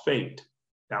phosphate.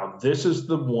 Now, this is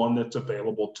the one that's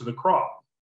available to the crop.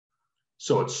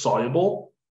 So it's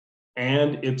soluble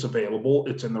and it's available,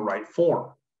 it's in the right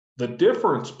form. The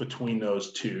difference between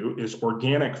those two is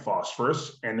organic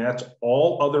phosphorus, and that's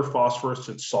all other phosphorus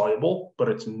that's soluble, but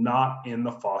it's not in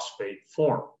the phosphate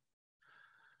form.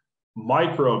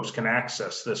 Microbes can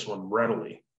access this one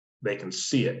readily. They can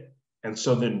see it. And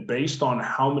so then based on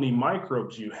how many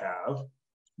microbes you have,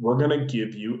 we're going to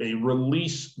give you a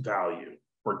release value,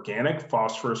 organic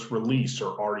phosphorus release,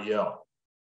 or REL.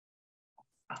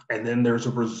 And then there's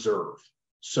a reserve.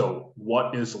 So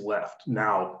what is left?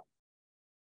 Now,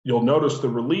 you'll notice the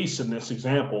release in this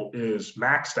example is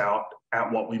maxed out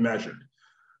at what we measured.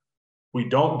 We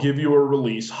don't give you a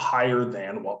release higher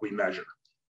than what we measure,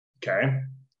 okay?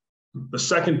 The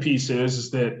second piece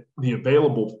is that the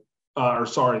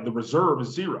the reserve is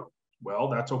 0. Well,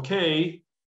 that's okay.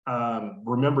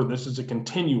 Remember, this is a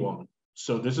continuum.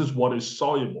 So this is what is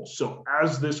soluble. So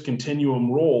as this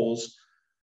continuum rolls,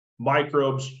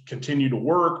 microbes continue to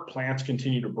work, plants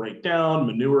continue to break down,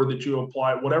 manure that you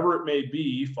apply, whatever it may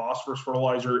be, phosphorus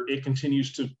fertilizer, it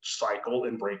continues to cycle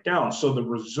and break down. So the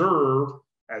reserve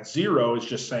at 0 is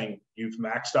just saying you've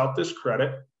maxed out this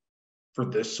credit for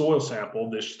this soil sample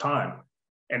this time.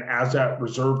 And as that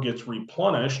reserve gets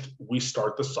replenished, we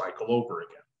start the cycle over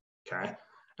again, okay?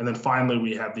 And then finally,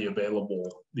 we have the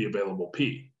available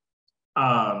P.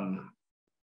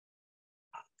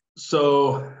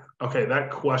 Okay, that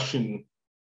question,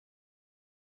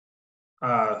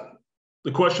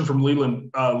 the question from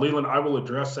Leland. Leland, I will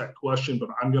address that question, but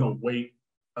I'm going to wait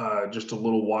just a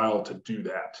little while to do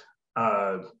that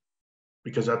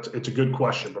because it's a good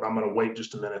question, but I'm going to wait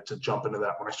just a minute to jump into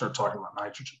that when I start talking about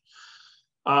nitrogen.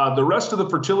 The rest of the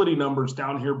fertility numbers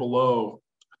down here below,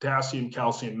 potassium,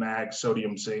 calcium, mag,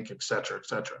 sodium, zinc, et cetera, et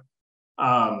cetera.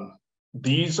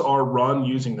 These are run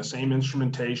using the same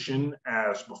instrumentation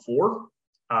as before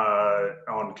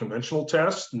on conventional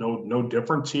tests. No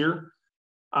difference here.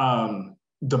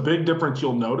 The big difference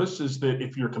you'll notice is that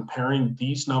if you're comparing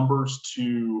these numbers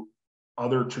to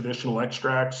other traditional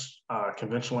extracts,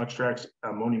 conventional extracts,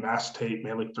 ammonium acetate,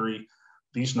 malic-3,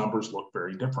 these numbers look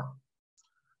very different.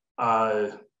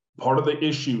 Part of the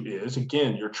issue is,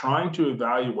 again, you're trying to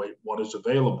evaluate what is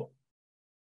available.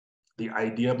 The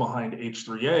idea behind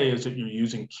H3A is that you're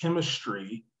using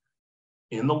chemistry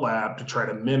in the lab to try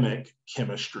to mimic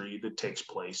chemistry that takes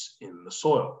place in the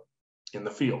soil, in the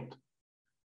field.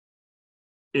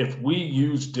 If we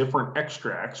use different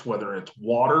extracts, whether it's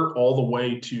water all the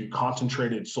way to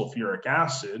concentrated sulfuric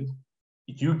acid,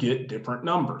 you get different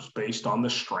numbers based on the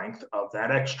strength of that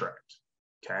extract,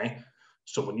 okay?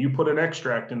 So when you put an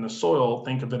extract in the soil,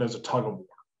 think of it as a tug of war.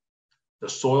 The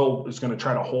soil is going to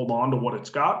try to hold on to what it's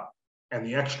got, and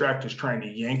the extract is trying to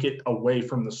yank it away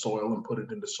from the soil and put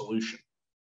it into solution.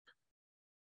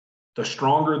 The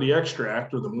stronger the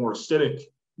extract, or the more acidic,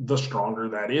 the stronger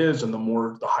that is, and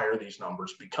the higher these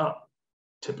numbers become,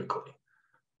 typically.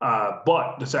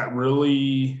 But does that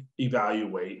really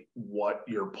evaluate what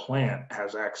your plant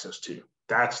has access to?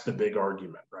 That's the big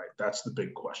argument, right? That's the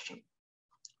big question.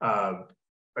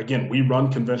 Again, we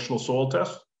run conventional soil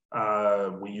tests.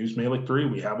 We use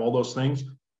malic-3. We have all those things.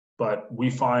 But we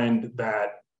find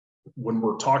that when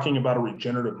we're talking about a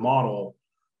regenerative model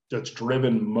that's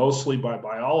driven mostly by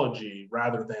biology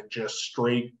rather than just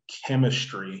straight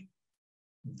chemistry,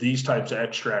 these types of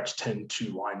extracts tend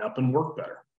to line up and work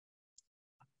better.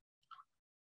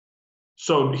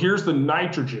 So here's the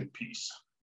nitrogen piece.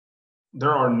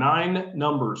 there are 9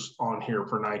 numbers on here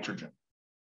for nitrogen.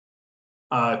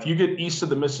 If you get east of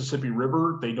the Mississippi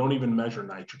River, they don't even measure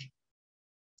nitrogen.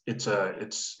 It's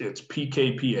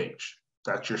PKPH.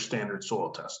 That's your standard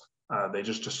soil test. They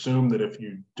just assume that if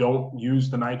you don't use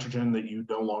the nitrogen, that you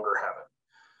no longer have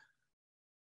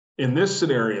it. In this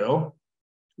scenario,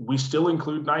 we still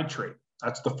include nitrate.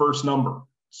 That's the first number.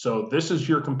 So this is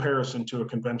your comparison to a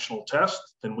conventional test.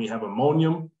 Then we have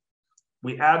ammonium.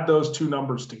 We add those 2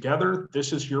 numbers together.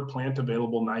 This is your plant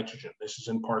available nitrogen. This is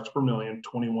in parts per million,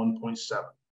 21.7.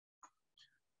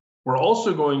 We're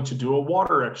also going to do a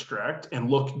water extract and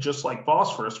look just like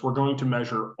phosphorus. We're going to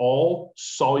measure all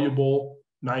soluble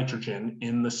nitrogen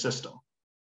in the system.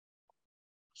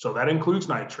 So that includes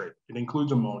nitrate. It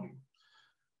includes ammonium.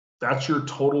 That's your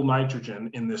total nitrogen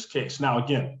in this case. Now,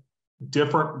 again,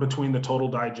 different between the total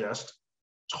digest,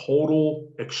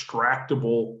 total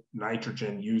extractable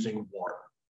nitrogen using water.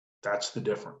 That's the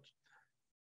difference.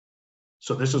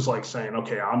 So this is like saying,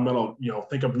 okay, I'm gonna,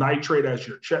 think of nitrate as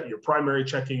your primary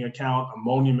checking account,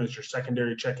 ammonium as your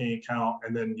secondary checking account,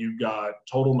 and then you've got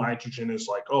total nitrogen is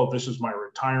like, oh, this is my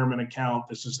retirement account,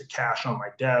 this is the cash on my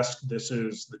desk, this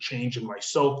is the change in my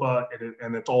sofa,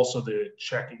 and it's also the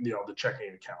checking, the checking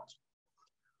account.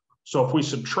 So if we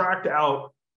subtract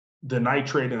out the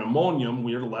nitrate and ammonium,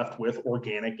 we are left with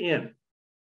organic N.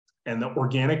 And the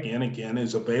organic N, again,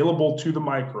 is available to the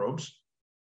microbes.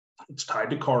 It's tied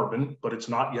to carbon, but it's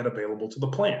not yet available to the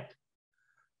plant.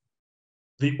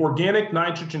 The organic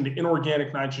nitrogen to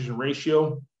inorganic nitrogen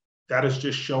ratio, that is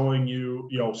just showing you,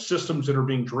 systems that are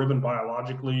being driven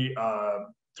biologically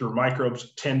through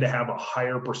microbes tend to have a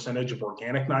higher percentage of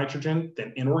organic nitrogen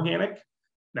than inorganic.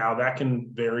 Now that can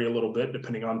vary a little bit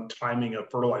depending on timing of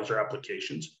fertilizer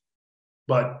applications,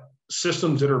 but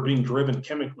systems that are being driven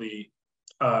chemically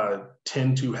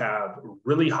tend to have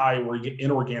really high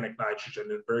inorganic nitrogen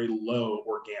and very low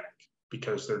organic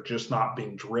because they're just not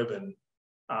being driven.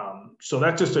 So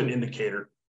that's just an indicator.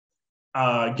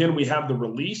 Again, we have the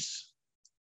release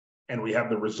and we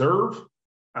have the reserve.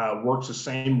 Works the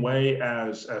same way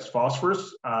as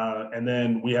phosphorus. And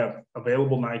then we have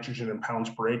available nitrogen in pounds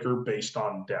per acre based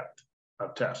on depth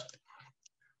of test.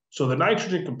 So the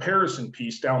nitrogen comparison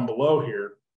piece down below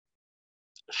here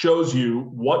shows you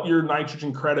what your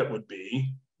nitrogen credit would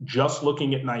be just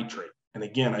looking at nitrate. And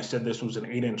again, I said this was an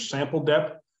 8-inch sample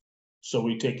depth. So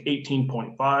we take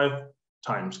 18.5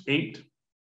 times 8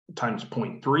 times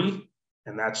 0.3,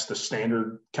 and that's the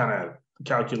standard kind of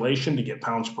calculation to get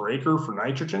pounds per acre for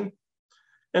nitrogen.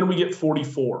 And we get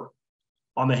 44.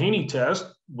 On the Haney test,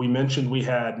 we mentioned we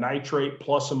had nitrate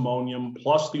plus ammonium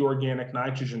plus the organic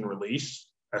nitrogen release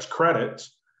as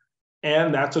credits.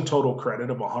 And that's a total credit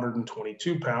of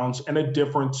 122 pounds. And a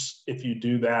difference, if you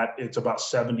do that, it's about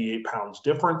 78 pounds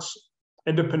difference.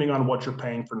 And depending on what you're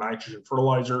paying for nitrogen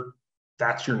fertilizer,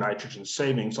 that's your nitrogen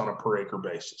savings on a per acre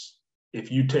basis.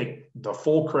 If you take the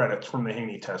full credits from the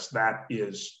Haney test, that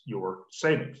is your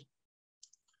savings.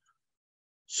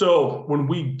 So when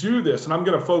we do this, and I'm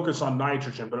going to focus on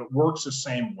nitrogen, but it works the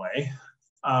same way.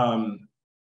 I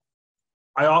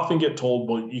often get told,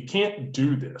 well, you can't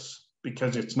do this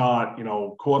because it's not,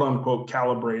 quote unquote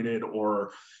calibrated,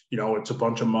 or, it's a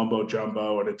bunch of mumbo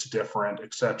jumbo and it's different,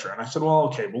 et cetera. And I said, well,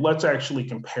 okay, well, let's actually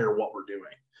compare what we're doing.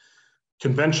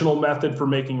 Conventional method for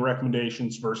making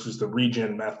recommendations versus the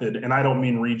regen method. And I don't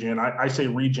mean regen. I say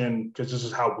regen because this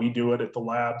is how we do it at the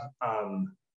lab.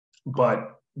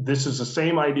 But this is the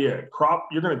same idea. Crop,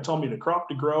 you're going to tell me the crop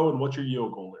to grow and what your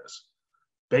yield goal is.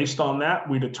 Based on that,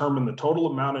 we determine the total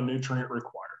amount of nutrient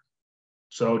required.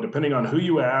 So depending on who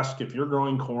you ask, if you're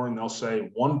growing corn, they'll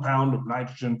say 1 pound of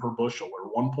nitrogen per bushel,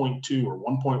 or 1.2 or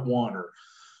 1.1 or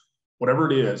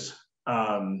whatever it is.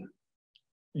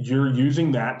 You're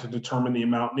using that to determine the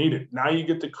amount needed. Now you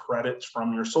get the credits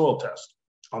from your soil test.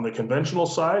 On the conventional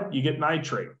side, you get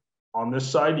nitrate. On this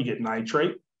side, you get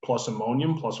nitrate plus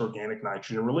ammonium plus organic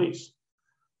nitrogen release.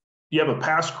 You have a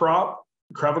past crop,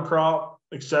 cover crop,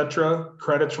 et cetera,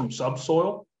 credits from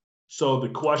subsoil. So the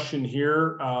question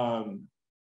here,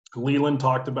 Leland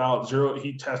talked about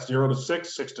he tests 0 to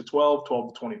 6, 6 to 12,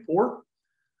 12 to 24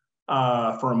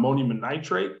 for ammonium and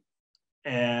nitrate.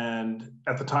 And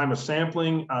at the time of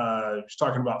sampling, he's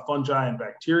talking about fungi and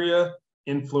bacteria,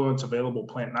 influence available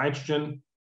plant nitrogen.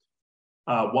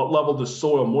 What level does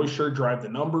soil moisture drive the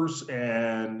numbers?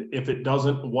 And if it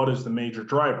doesn't, what is the major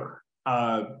driver?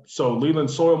 So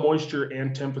Leland, soil moisture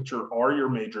and temperature are your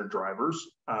major drivers.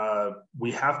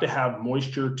 We have to have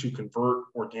moisture to convert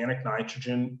organic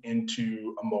nitrogen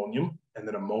into ammonium, and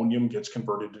then ammonium gets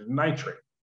converted into nitrate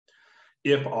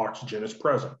if oxygen is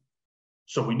present.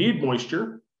 So we need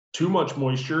moisture. Too much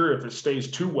moisture, if it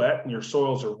stays too wet and your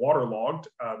soils are waterlogged,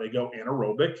 they go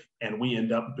anaerobic, and we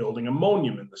end up building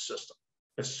ammonium in the system.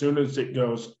 As soon as it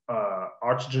goes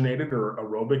oxygenated or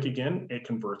aerobic again, it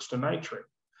converts to nitrate.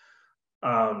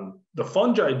 The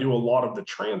fungi do a lot of the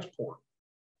transport.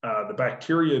 The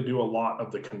bacteria do a lot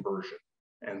of the conversion.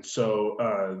 And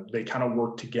so they kind of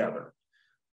work together.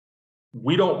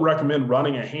 We don't recommend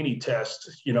running a Haney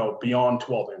test, beyond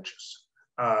 12 inches.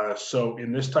 So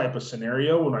in this type of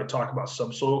scenario, when I talk about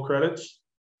subsoil credits,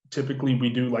 typically we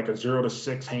do like a 0 to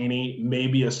 6 Haney,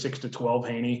 maybe a 6 to 12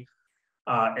 Haney.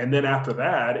 And then after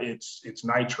that, it's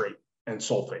nitrate and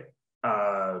sulfate,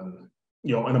 and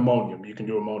ammonium. You can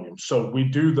do ammonium. So we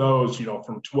do those,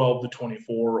 from 12 to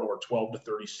 24 or 12 to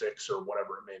 36 or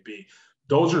whatever it may be.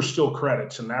 Those are still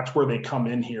credits, and that's where they come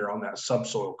in here on that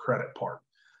subsoil credit part.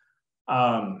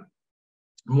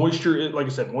 Moisture, like I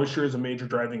said, moisture is a major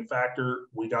driving factor.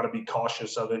 We got to be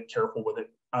cautious of it, careful with it,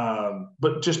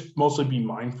 but just mostly be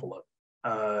mindful of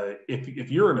it. If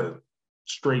you're in a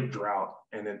straight drought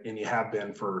and you have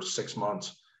been for 6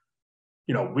 months,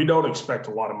 we don't expect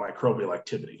a lot of microbial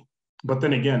activity. But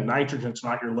then again, nitrogen's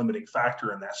not your limiting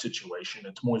factor in that situation.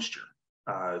 It's moisture.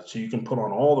 So you can put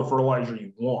on all the fertilizer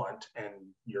you want, and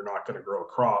you're not going to grow a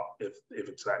crop if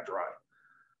it's that dry.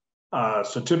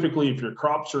 So typically, if your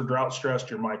crops are drought stressed,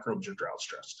 your microbes are drought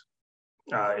stressed.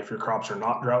 If your crops are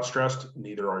not drought stressed,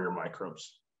 neither are your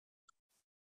microbes.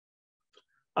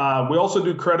 We also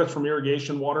do credits from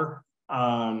irrigation water.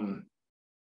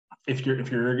 If you're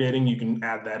irrigating, you can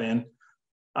add that in.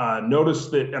 Notice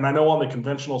that, and I know on the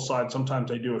conventional side, sometimes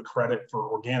they do a credit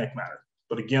for organic matter.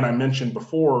 But again, I mentioned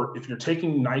before, if you're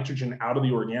taking nitrogen out of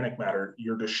the organic matter,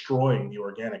 you're destroying the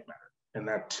organic matter. And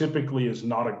that typically is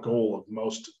not a goal of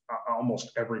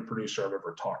almost every producer I've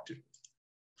ever talked to.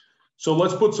 So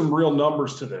let's put some real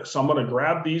numbers to this. I'm going to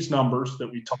grab these numbers that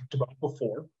we talked about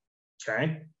before.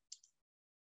 Okay.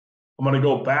 I'm going to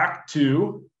go back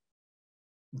to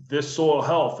this soil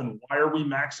health, and why are we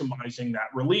maximizing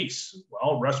that release?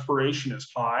 Well, respiration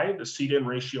is high, the seed-in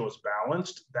ratio is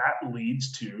balanced. That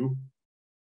leads to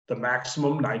the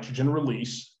maximum nitrogen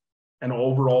release and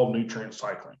overall nutrient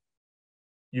cycling.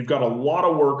 You've got a lot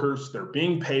of workers, they're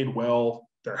being paid well,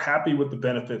 they're happy with the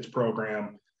benefits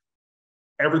program,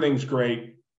 everything's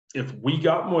great. If we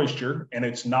got moisture and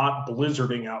it's not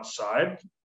blizzarding outside,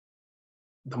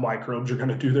 the microbes are going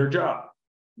to do their job.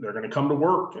 They're going to come to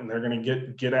work and they're going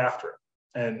to get after it.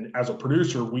 And as a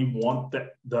producer, we want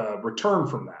the return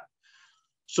from that.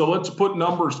 So let's put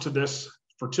numbers to this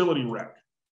fertility rec.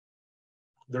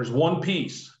 There's one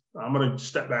piece. I'm going to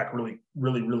step back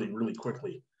really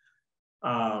quickly.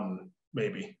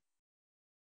 Maybe.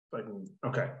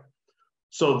 Okay.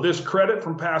 So this credit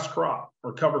from past crop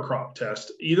or cover crop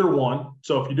test, either one.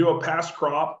 So if you do a past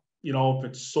crop, if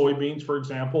it's soybeans, for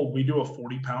example, we do a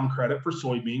 40-pound credit for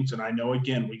soybeans. And I know,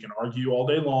 again, we can argue all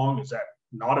day long, is that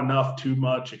not enough, too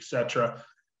much, etc.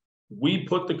 We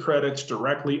put the credits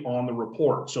directly on the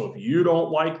report. So if you don't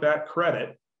like that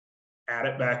credit, add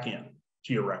it back in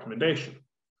to your recommendation.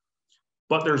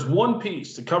 But there's one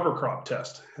piece, the cover crop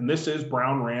test, and this is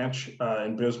Brown Ranch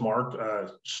in Bismarck.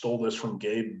 Stole this from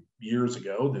Gabe years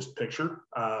ago, this picture.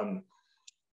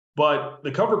 But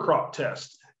the cover crop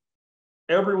test,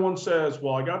 everyone says,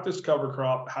 well, I got this cover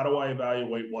crop. How do I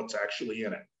evaluate what's actually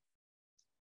in it?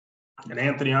 And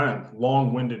Anthony, I am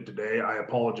long-winded today. I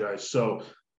apologize. So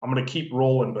I'm going to keep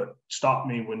rolling, but stop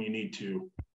me when you need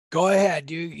to. Go ahead.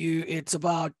 It's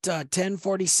about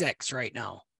 10:46 right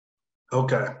now.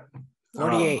 Okay.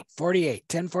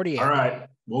 10:48. All right.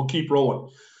 We'll keep rolling.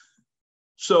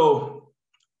 So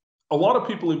a lot of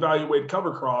people evaluate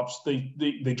cover crops. They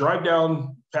drive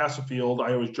down past a field.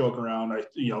 I always joke around.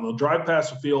 They'll drive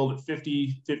past a field at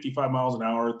 50, 55 miles an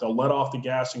hour. They'll let off the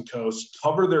gas and coast,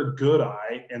 cover their good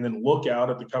eye, and then look out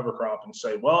at the cover crop and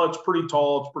say, well, it's pretty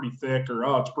tall, it's pretty thick, or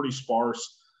oh, it's pretty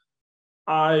sparse.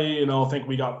 I think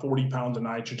we got 40 pounds of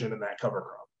nitrogen in that cover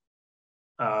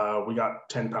crop. We got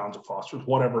 10 pounds of phosphorus,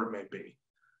 whatever it may be.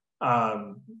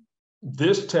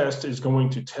 This test is going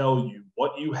to tell you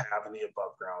what you have in the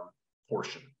above ground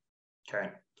portion. Okay.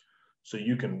 So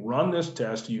you can run this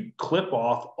test. You clip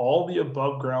off all the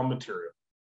above ground material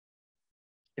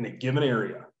in a given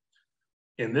area.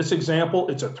 In this example,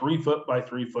 it's a 3 foot by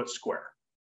 3 foot square.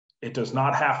 It does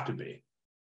not have to be.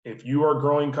 If you are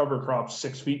growing cover crops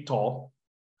 6 feet tall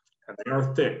and they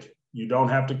are thick, you don't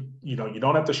have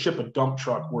to ship a dump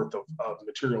truck worth of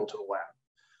material to the lab.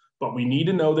 But we need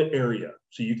to know the area.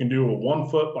 So you can do a 1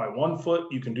 foot by 1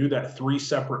 foot. You can do that 3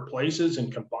 separate places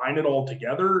and combine it all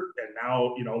together. And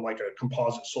now, like a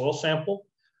composite soil sample.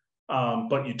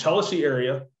 But you tell us the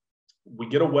area, we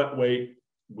get a wet weight,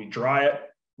 we dry it,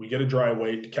 We get a dry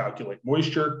weight to calculate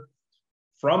moisture.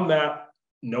 From that,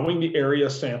 knowing the area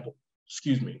sample,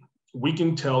 we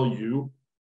can tell you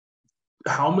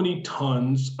how many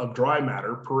tons of dry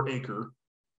matter per acre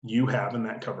you have in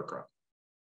that cover crop.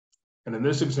 And in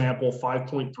this example,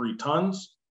 5.3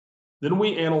 tons. Then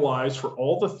we analyze for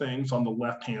all the things on the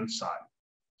left-hand side: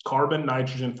 carbon,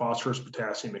 nitrogen, phosphorus,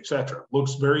 potassium, etc.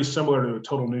 Looks very similar to a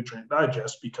total nutrient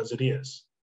digest because it is.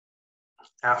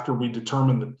 After we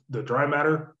determine the dry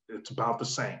matter, it's about the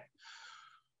same.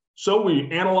 So we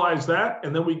analyze that,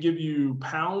 and then we give you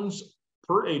pounds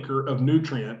per acre of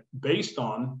nutrient based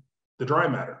on the dry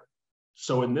matter.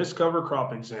 So in this cover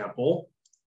crop example,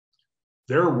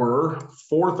 there were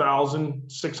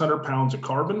 4,600 pounds of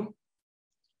carbon,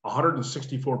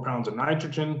 164 pounds of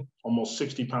nitrogen, almost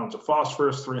 60 pounds of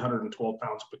phosphorus, 312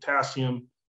 pounds of potassium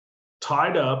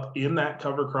tied up in that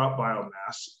cover crop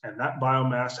biomass. And that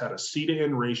biomass had a C to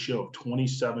N ratio of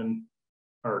 28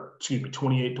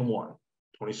 to 1,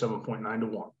 27.9 to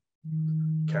 1.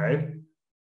 Okay.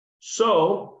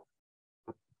 So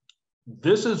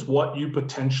this is what you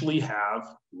potentially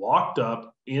have locked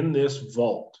up in this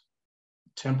vault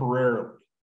temporarily.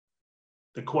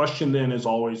 The question then is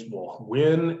always, well,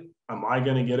 when am I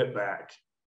going to get it back?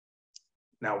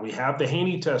 Now we have the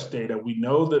Haney test data. We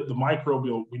know that we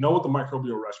know what the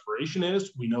microbial respiration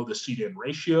is. We know the C to N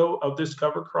ratio of this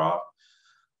cover crop.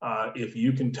 If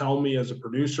you can tell me as a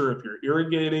producer, if you're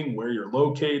irrigating, where you're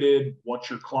located, what's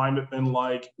your climate been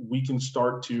like, we can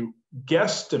start to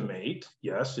guesstimate,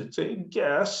 yes, it's a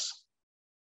guess,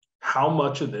 how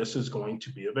much of this is going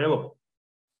to be available.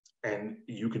 And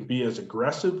you can be as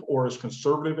aggressive or as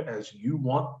conservative as you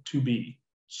want to be.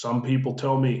 Some people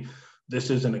tell me this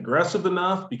isn't aggressive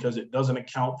enough because it doesn't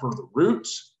account for the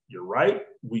roots. You're right.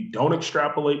 We don't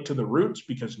extrapolate to the roots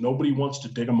because nobody wants to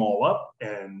dig them all up.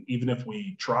 And even if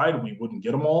we tried, we wouldn't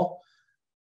get them all.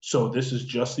 So this is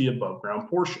just the above ground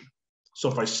portion. So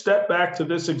if I step back to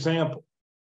this example,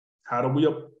 how do we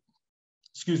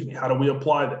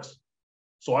apply this?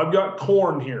 So I've got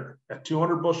corn here at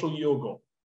 200 bushel yield goal.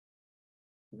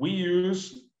 We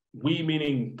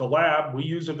meaning the lab, we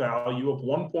use a value of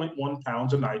 1.1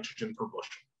 pounds of nitrogen per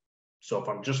bushel. So if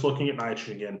I'm just looking at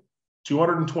nitrogen again,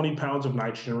 220 pounds of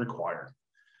nitrogen required.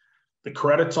 The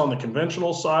credits on the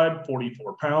conventional side,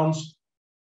 44 pounds.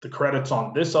 The credits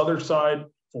on this other side,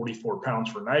 44 pounds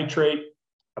for nitrate,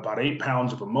 about 8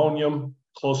 pounds of ammonium,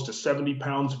 close to 70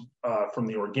 pounds from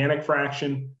the organic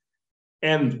fraction.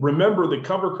 And remember, the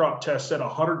cover crop test said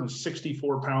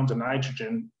 164 pounds of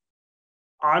nitrogen.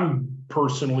 I'm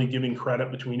personally giving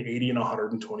credit between 80 and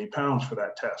 120 pounds for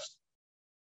that test.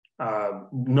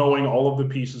 Knowing all of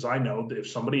the pieces I know, if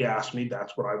somebody asked me,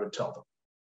 that's what I would tell them.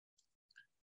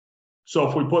 So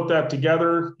if we put that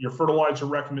together, your fertilizer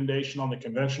recommendation on the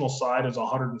conventional side is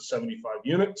 175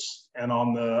 units, and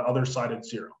on the other side, it's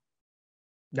 0.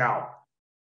 Now,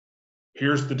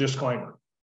 here's the disclaimer.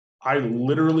 I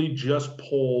literally just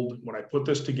pulled, when I put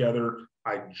this together,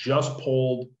 I just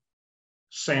pulled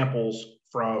samples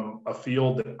from a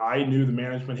field that I knew the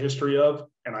management history of,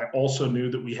 and I also knew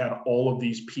that we had all of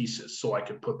these pieces so I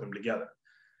could put them together.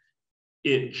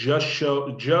 It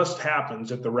just happens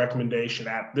that the recommendation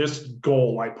at this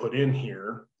goal I put in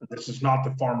here, this is not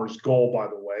the farmer's goal, by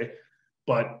the way,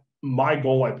 but my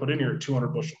goal I put in here at 200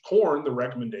 bushel corn, the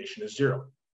recommendation is 0.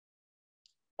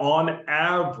 On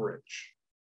average,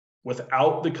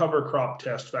 without the cover crop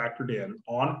test factored in,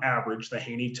 on average, the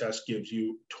Haney test gives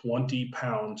you 20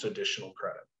 pounds additional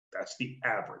credit. That's the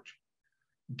average.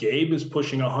 Gabe is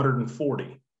pushing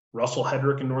 140. Russell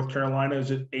Hedrick in North Carolina is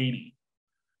at 80.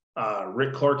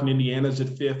 Rick Clark in Indiana is at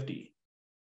 50.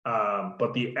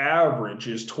 But the average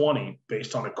is 20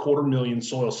 based on 250,000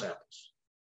 soil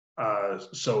samples.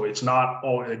 So it's not,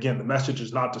 again, the message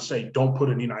is not to say don't put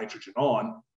any nitrogen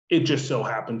on. It just so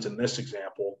happens in this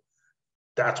example,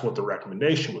 that's what the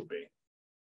recommendation would be.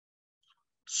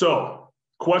 So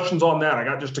questions on that? I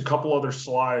got just a couple other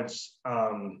slides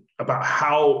about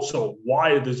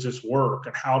why does this work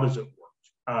and how does it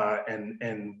work?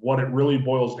 And what it really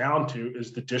boils down to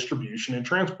is the distribution and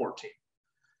transport team.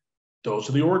 Those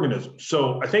are the organisms.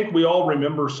 So I think we all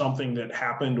remember something that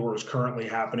happened or is currently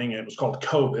happening. It was called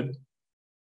COVID,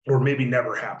 or maybe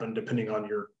never happened, depending on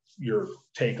your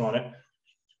take on it.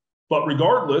 But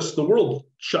regardless, the world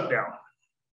shut down.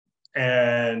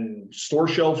 And store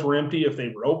shelves were empty if they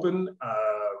were open,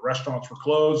 restaurants were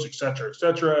closed, et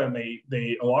cetera, and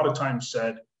they a lot of times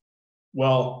said,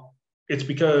 well, it's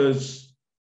because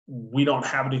we don't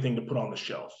have anything to put on the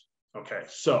shelves. Okay,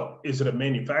 so is it a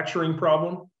manufacturing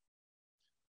problem?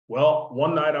 Well,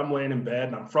 one night I'm laying in bed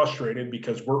and I'm frustrated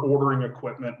because we're ordering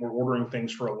equipment, we're ordering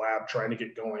things for a lab, trying to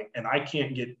get going, and I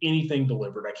can't get anything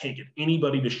delivered. I can't get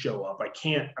anybody to show up.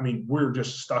 We're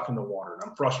just stuck in the water and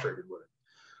I'm frustrated with it.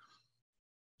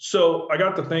 So I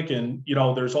got to thinking,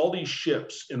 there's all these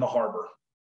ships in the harbor.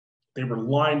 They were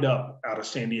lined up out of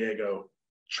San Diego,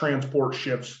 transport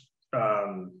ships,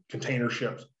 container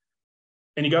ships,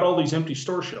 and you got all these empty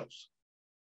store shelves.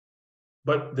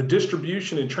 But the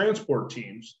distribution and transport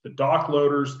teams, the dock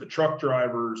loaders, the truck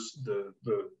drivers, the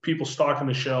people stocking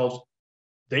the shelves,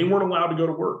 they weren't allowed to go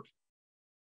to work.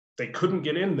 They couldn't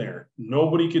get in there.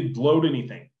 Nobody could load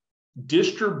anything.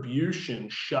 Distribution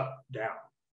shut down.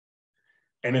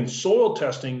 And in soil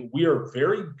testing, we are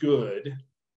very good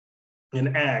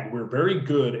in ag. We're very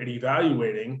good at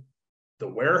evaluating the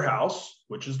warehouse,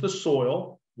 which is the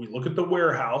soil. We look at the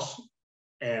warehouse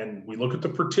and we look at the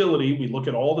fertility. We look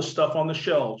at all the stuff on the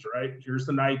shelves, right? Here's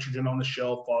the nitrogen on the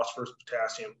shelf, phosphorus,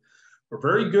 potassium. We're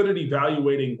very good at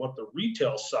evaluating what the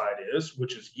retail side is,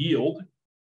 which is yield.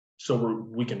 So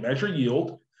we can measure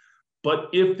yield. But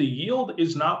if the yield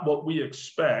is not what we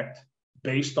expect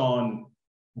based on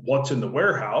what's in the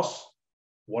warehouse,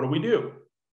 what do?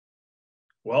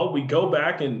 Well, we go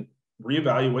back and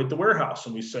reevaluate the warehouse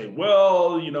and we say,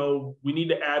 well, we need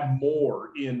to add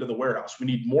more into the warehouse. We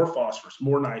need more phosphorus,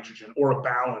 more nitrogen, or a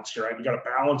balance, right? We got to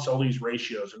balance all these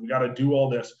ratios and we got to do all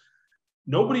this.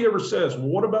 Nobody ever says, well,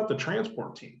 what about the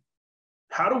transport team?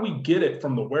 How do we get it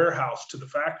from the warehouse to the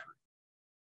factory?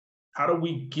 How do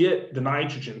we get the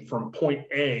nitrogen from point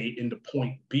A into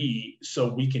point B so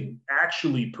we can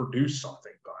actually produce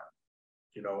something by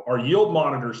it? Our yield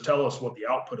monitors tell us what the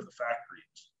output of the factory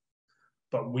is,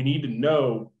 but we need to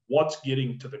know what's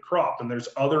getting to the crop. And there's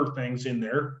other things in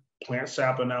there, plant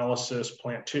sap analysis,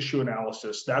 plant tissue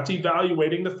analysis. That's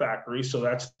evaluating the factory. So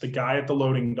that's the guy at the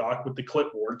loading dock with the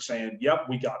clipboard saying, yep,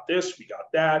 we got this, we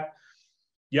got that.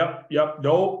 Yep,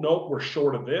 nope, we're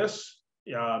short of this.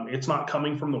 It's not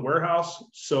coming from the warehouse.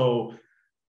 So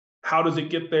how does it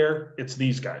get there? It's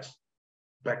these guys: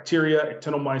 bacteria,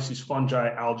 actinomyces,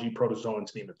 fungi, algae,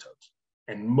 protozoans, nematodes.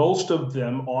 And most of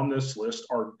them on this list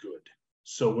are good.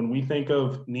 So when we think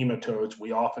of nematodes,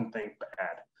 we often think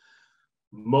bad.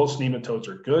 Most nematodes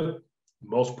are good.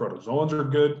 Most protozoans are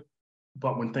good.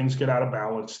 But when things get out of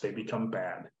balance, they become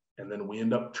bad. And then we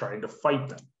end up trying to fight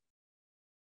them.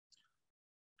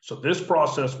 So this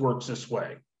process works this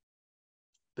way.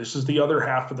 This is the other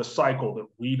half of the cycle that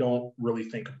we don't really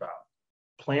think about.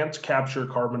 Plants capture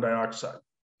carbon dioxide.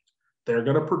 They're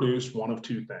going to produce one of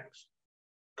two things: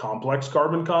 complex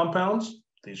carbon compounds.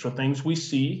 These are things we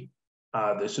see.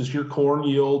 This is your corn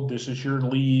yield. This is your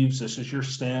leaves. This is your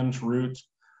stems, roots.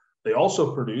 They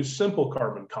also produce simple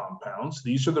carbon compounds.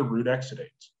 These are the root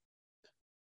exudates.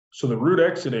 So the root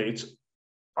exudates,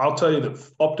 I'll tell you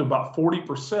that up to about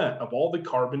 40% of all the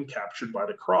carbon captured by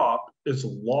the crop is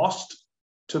lost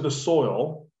to the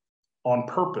soil on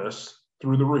purpose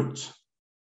through the roots.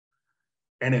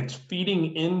 And it's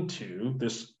feeding into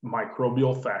this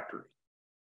microbial factory.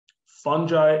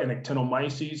 Fungi and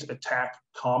actinomyces attack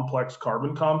complex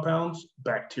carbon compounds.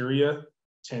 Bacteria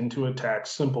tend to attack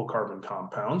simple carbon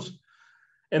compounds.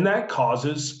 And that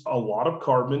causes a lot of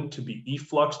carbon to be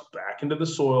effluxed back into the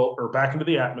soil or back into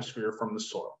the atmosphere from the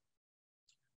soil.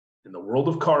 In the world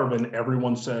of carbon,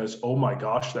 everyone says, oh my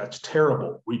gosh, that's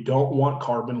terrible. We don't want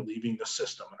carbon leaving the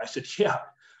system. And I said, yeah,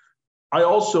 I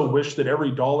also wish that every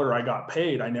dollar I got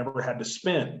paid, I never had to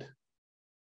spend.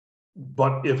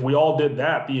 But if we all did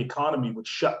that, the economy would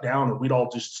shut down and we'd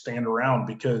all just stand around,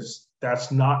 because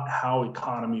that's not how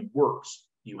economy works.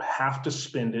 You have to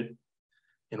spend it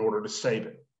in order to save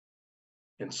it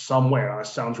in some way. That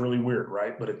sounds really weird,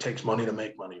 right? But it takes money to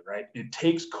make money, right? It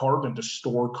takes carbon to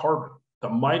store carbon. The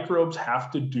microbes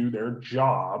have to do their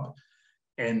job.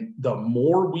 And the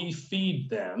more we feed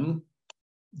them,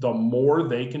 the more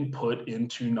they can put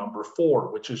into number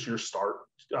 4, which is your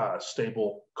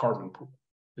stable carbon pool.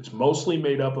 It's mostly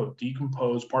made up of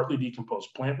partly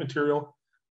decomposed plant material,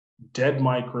 dead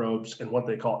microbes, and what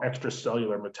they call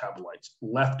extracellular metabolites,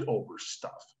 leftover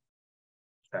stuff.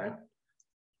 Okay.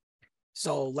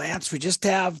 So Lance, we just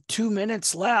have 2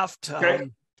 minutes left.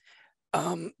 Okay.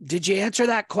 Did you answer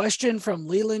that question from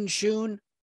Leland Schoon?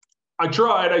 I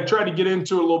tried to get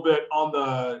into a little bit on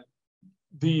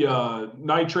the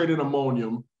nitrate and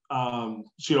ammonium.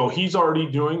 Leland's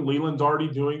already doing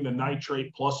the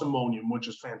nitrate plus ammonium, which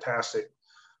is fantastic.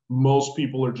 Most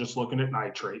people are just looking at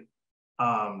nitrate.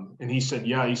 And he said,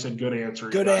 good answer.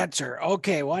 Good answer.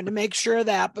 Okay. Wanted to make sure of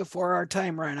that before our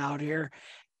time ran out here.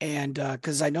 And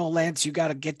because I know, Lance, you got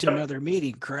to get to another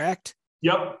meeting, correct?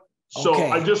 Yep. So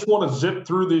okay. I just want to zip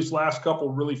through these last couple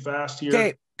really fast here.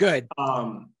 Okay. Good.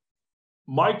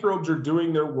 Microbes are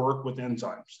doing their work with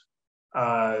enzymes.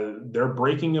 They're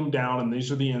breaking them down, and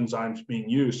these are the enzymes being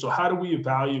used. So how do we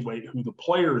evaluate who the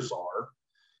players are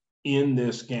in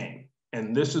this game?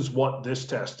 And this is what this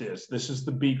test is. This is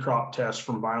the B crop test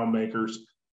from Biomakers.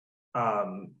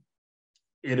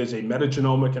 It is a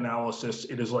metagenomic analysis.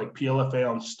 It is like PLFA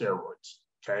on steroids.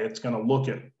 Okay, it's going to look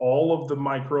at all of the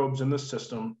microbes in the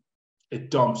system.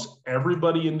 It dumps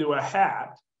everybody into a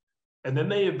hat, and then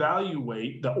they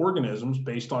evaluate the organisms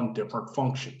based on different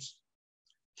functions.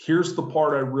 Here's the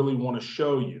part I really want to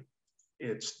show you.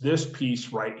 It's this piece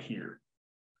right here.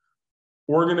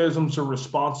 Organisms are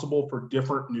responsible for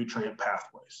different nutrient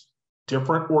pathways.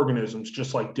 Different organisms,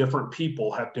 just like different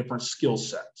people, have different skill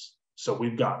sets. So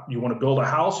we've got, you want to build a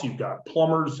house, you've got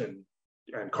plumbers and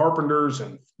carpenters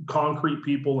and concrete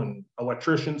people and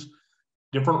electricians.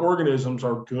 Different organisms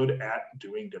are good at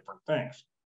doing different things.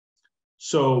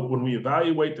 So when we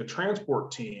evaluate the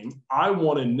transport team, I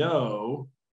want to know,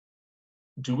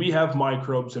 do we have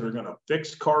microbes that are going to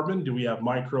fix carbon? Do we have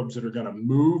microbes that are going to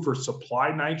move or supply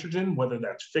nitrogen, whether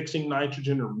that's fixing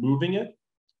nitrogen or moving it?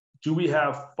 Do we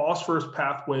have phosphorus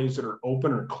pathways that are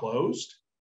open or closed?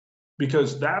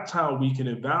 Because that's how we can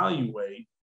evaluate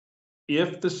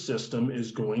if the system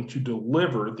is going to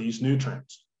deliver these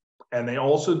nutrients. And they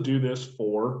also do this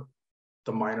for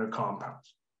the minor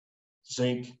compounds,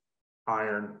 zinc,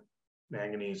 iron,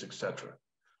 manganese, etc.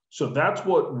 So that's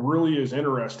what really is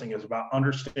interesting, is about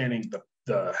understanding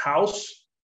the house,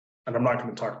 and I'm not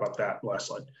going to talk about that last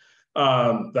slide,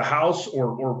 the house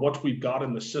or what we've got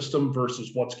in the system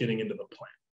versus what's getting into the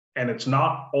plant. And it's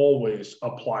not always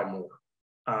apply more.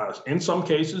 In some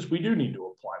cases, we do need to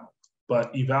apply more,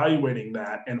 but evaluating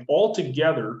that, and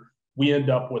altogether, we end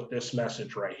up with this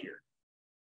message right here.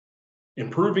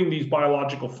 Improving these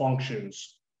biological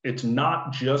functions, it's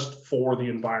not just for the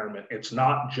environment. It's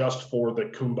not just for the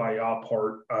kumbaya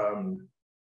part,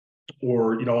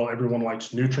 or, you know, everyone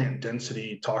likes nutrient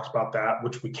density, talks about that,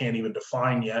 which we can't even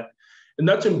define yet. And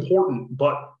that's important,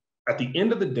 but at the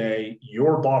end of the day,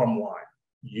 your bottom line,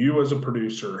 you as a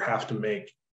producer have to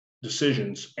make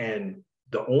decisions, and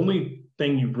the only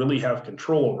thing you really have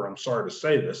control over, I'm sorry to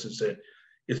say this, is that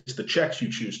it's the checks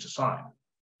you choose to sign.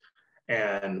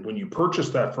 And when you purchase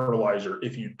that fertilizer,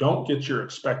 if you don't get your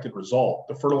expected result,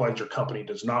 the fertilizer company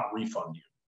does not refund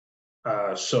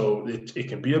you. So it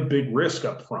can be a big risk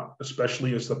up front,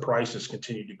 especially as the prices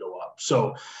continue to go up.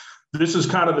 So this is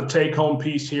kind of the take-home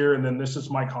piece here, and then this is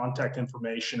my contact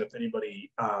information if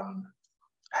anybody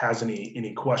has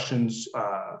any questions.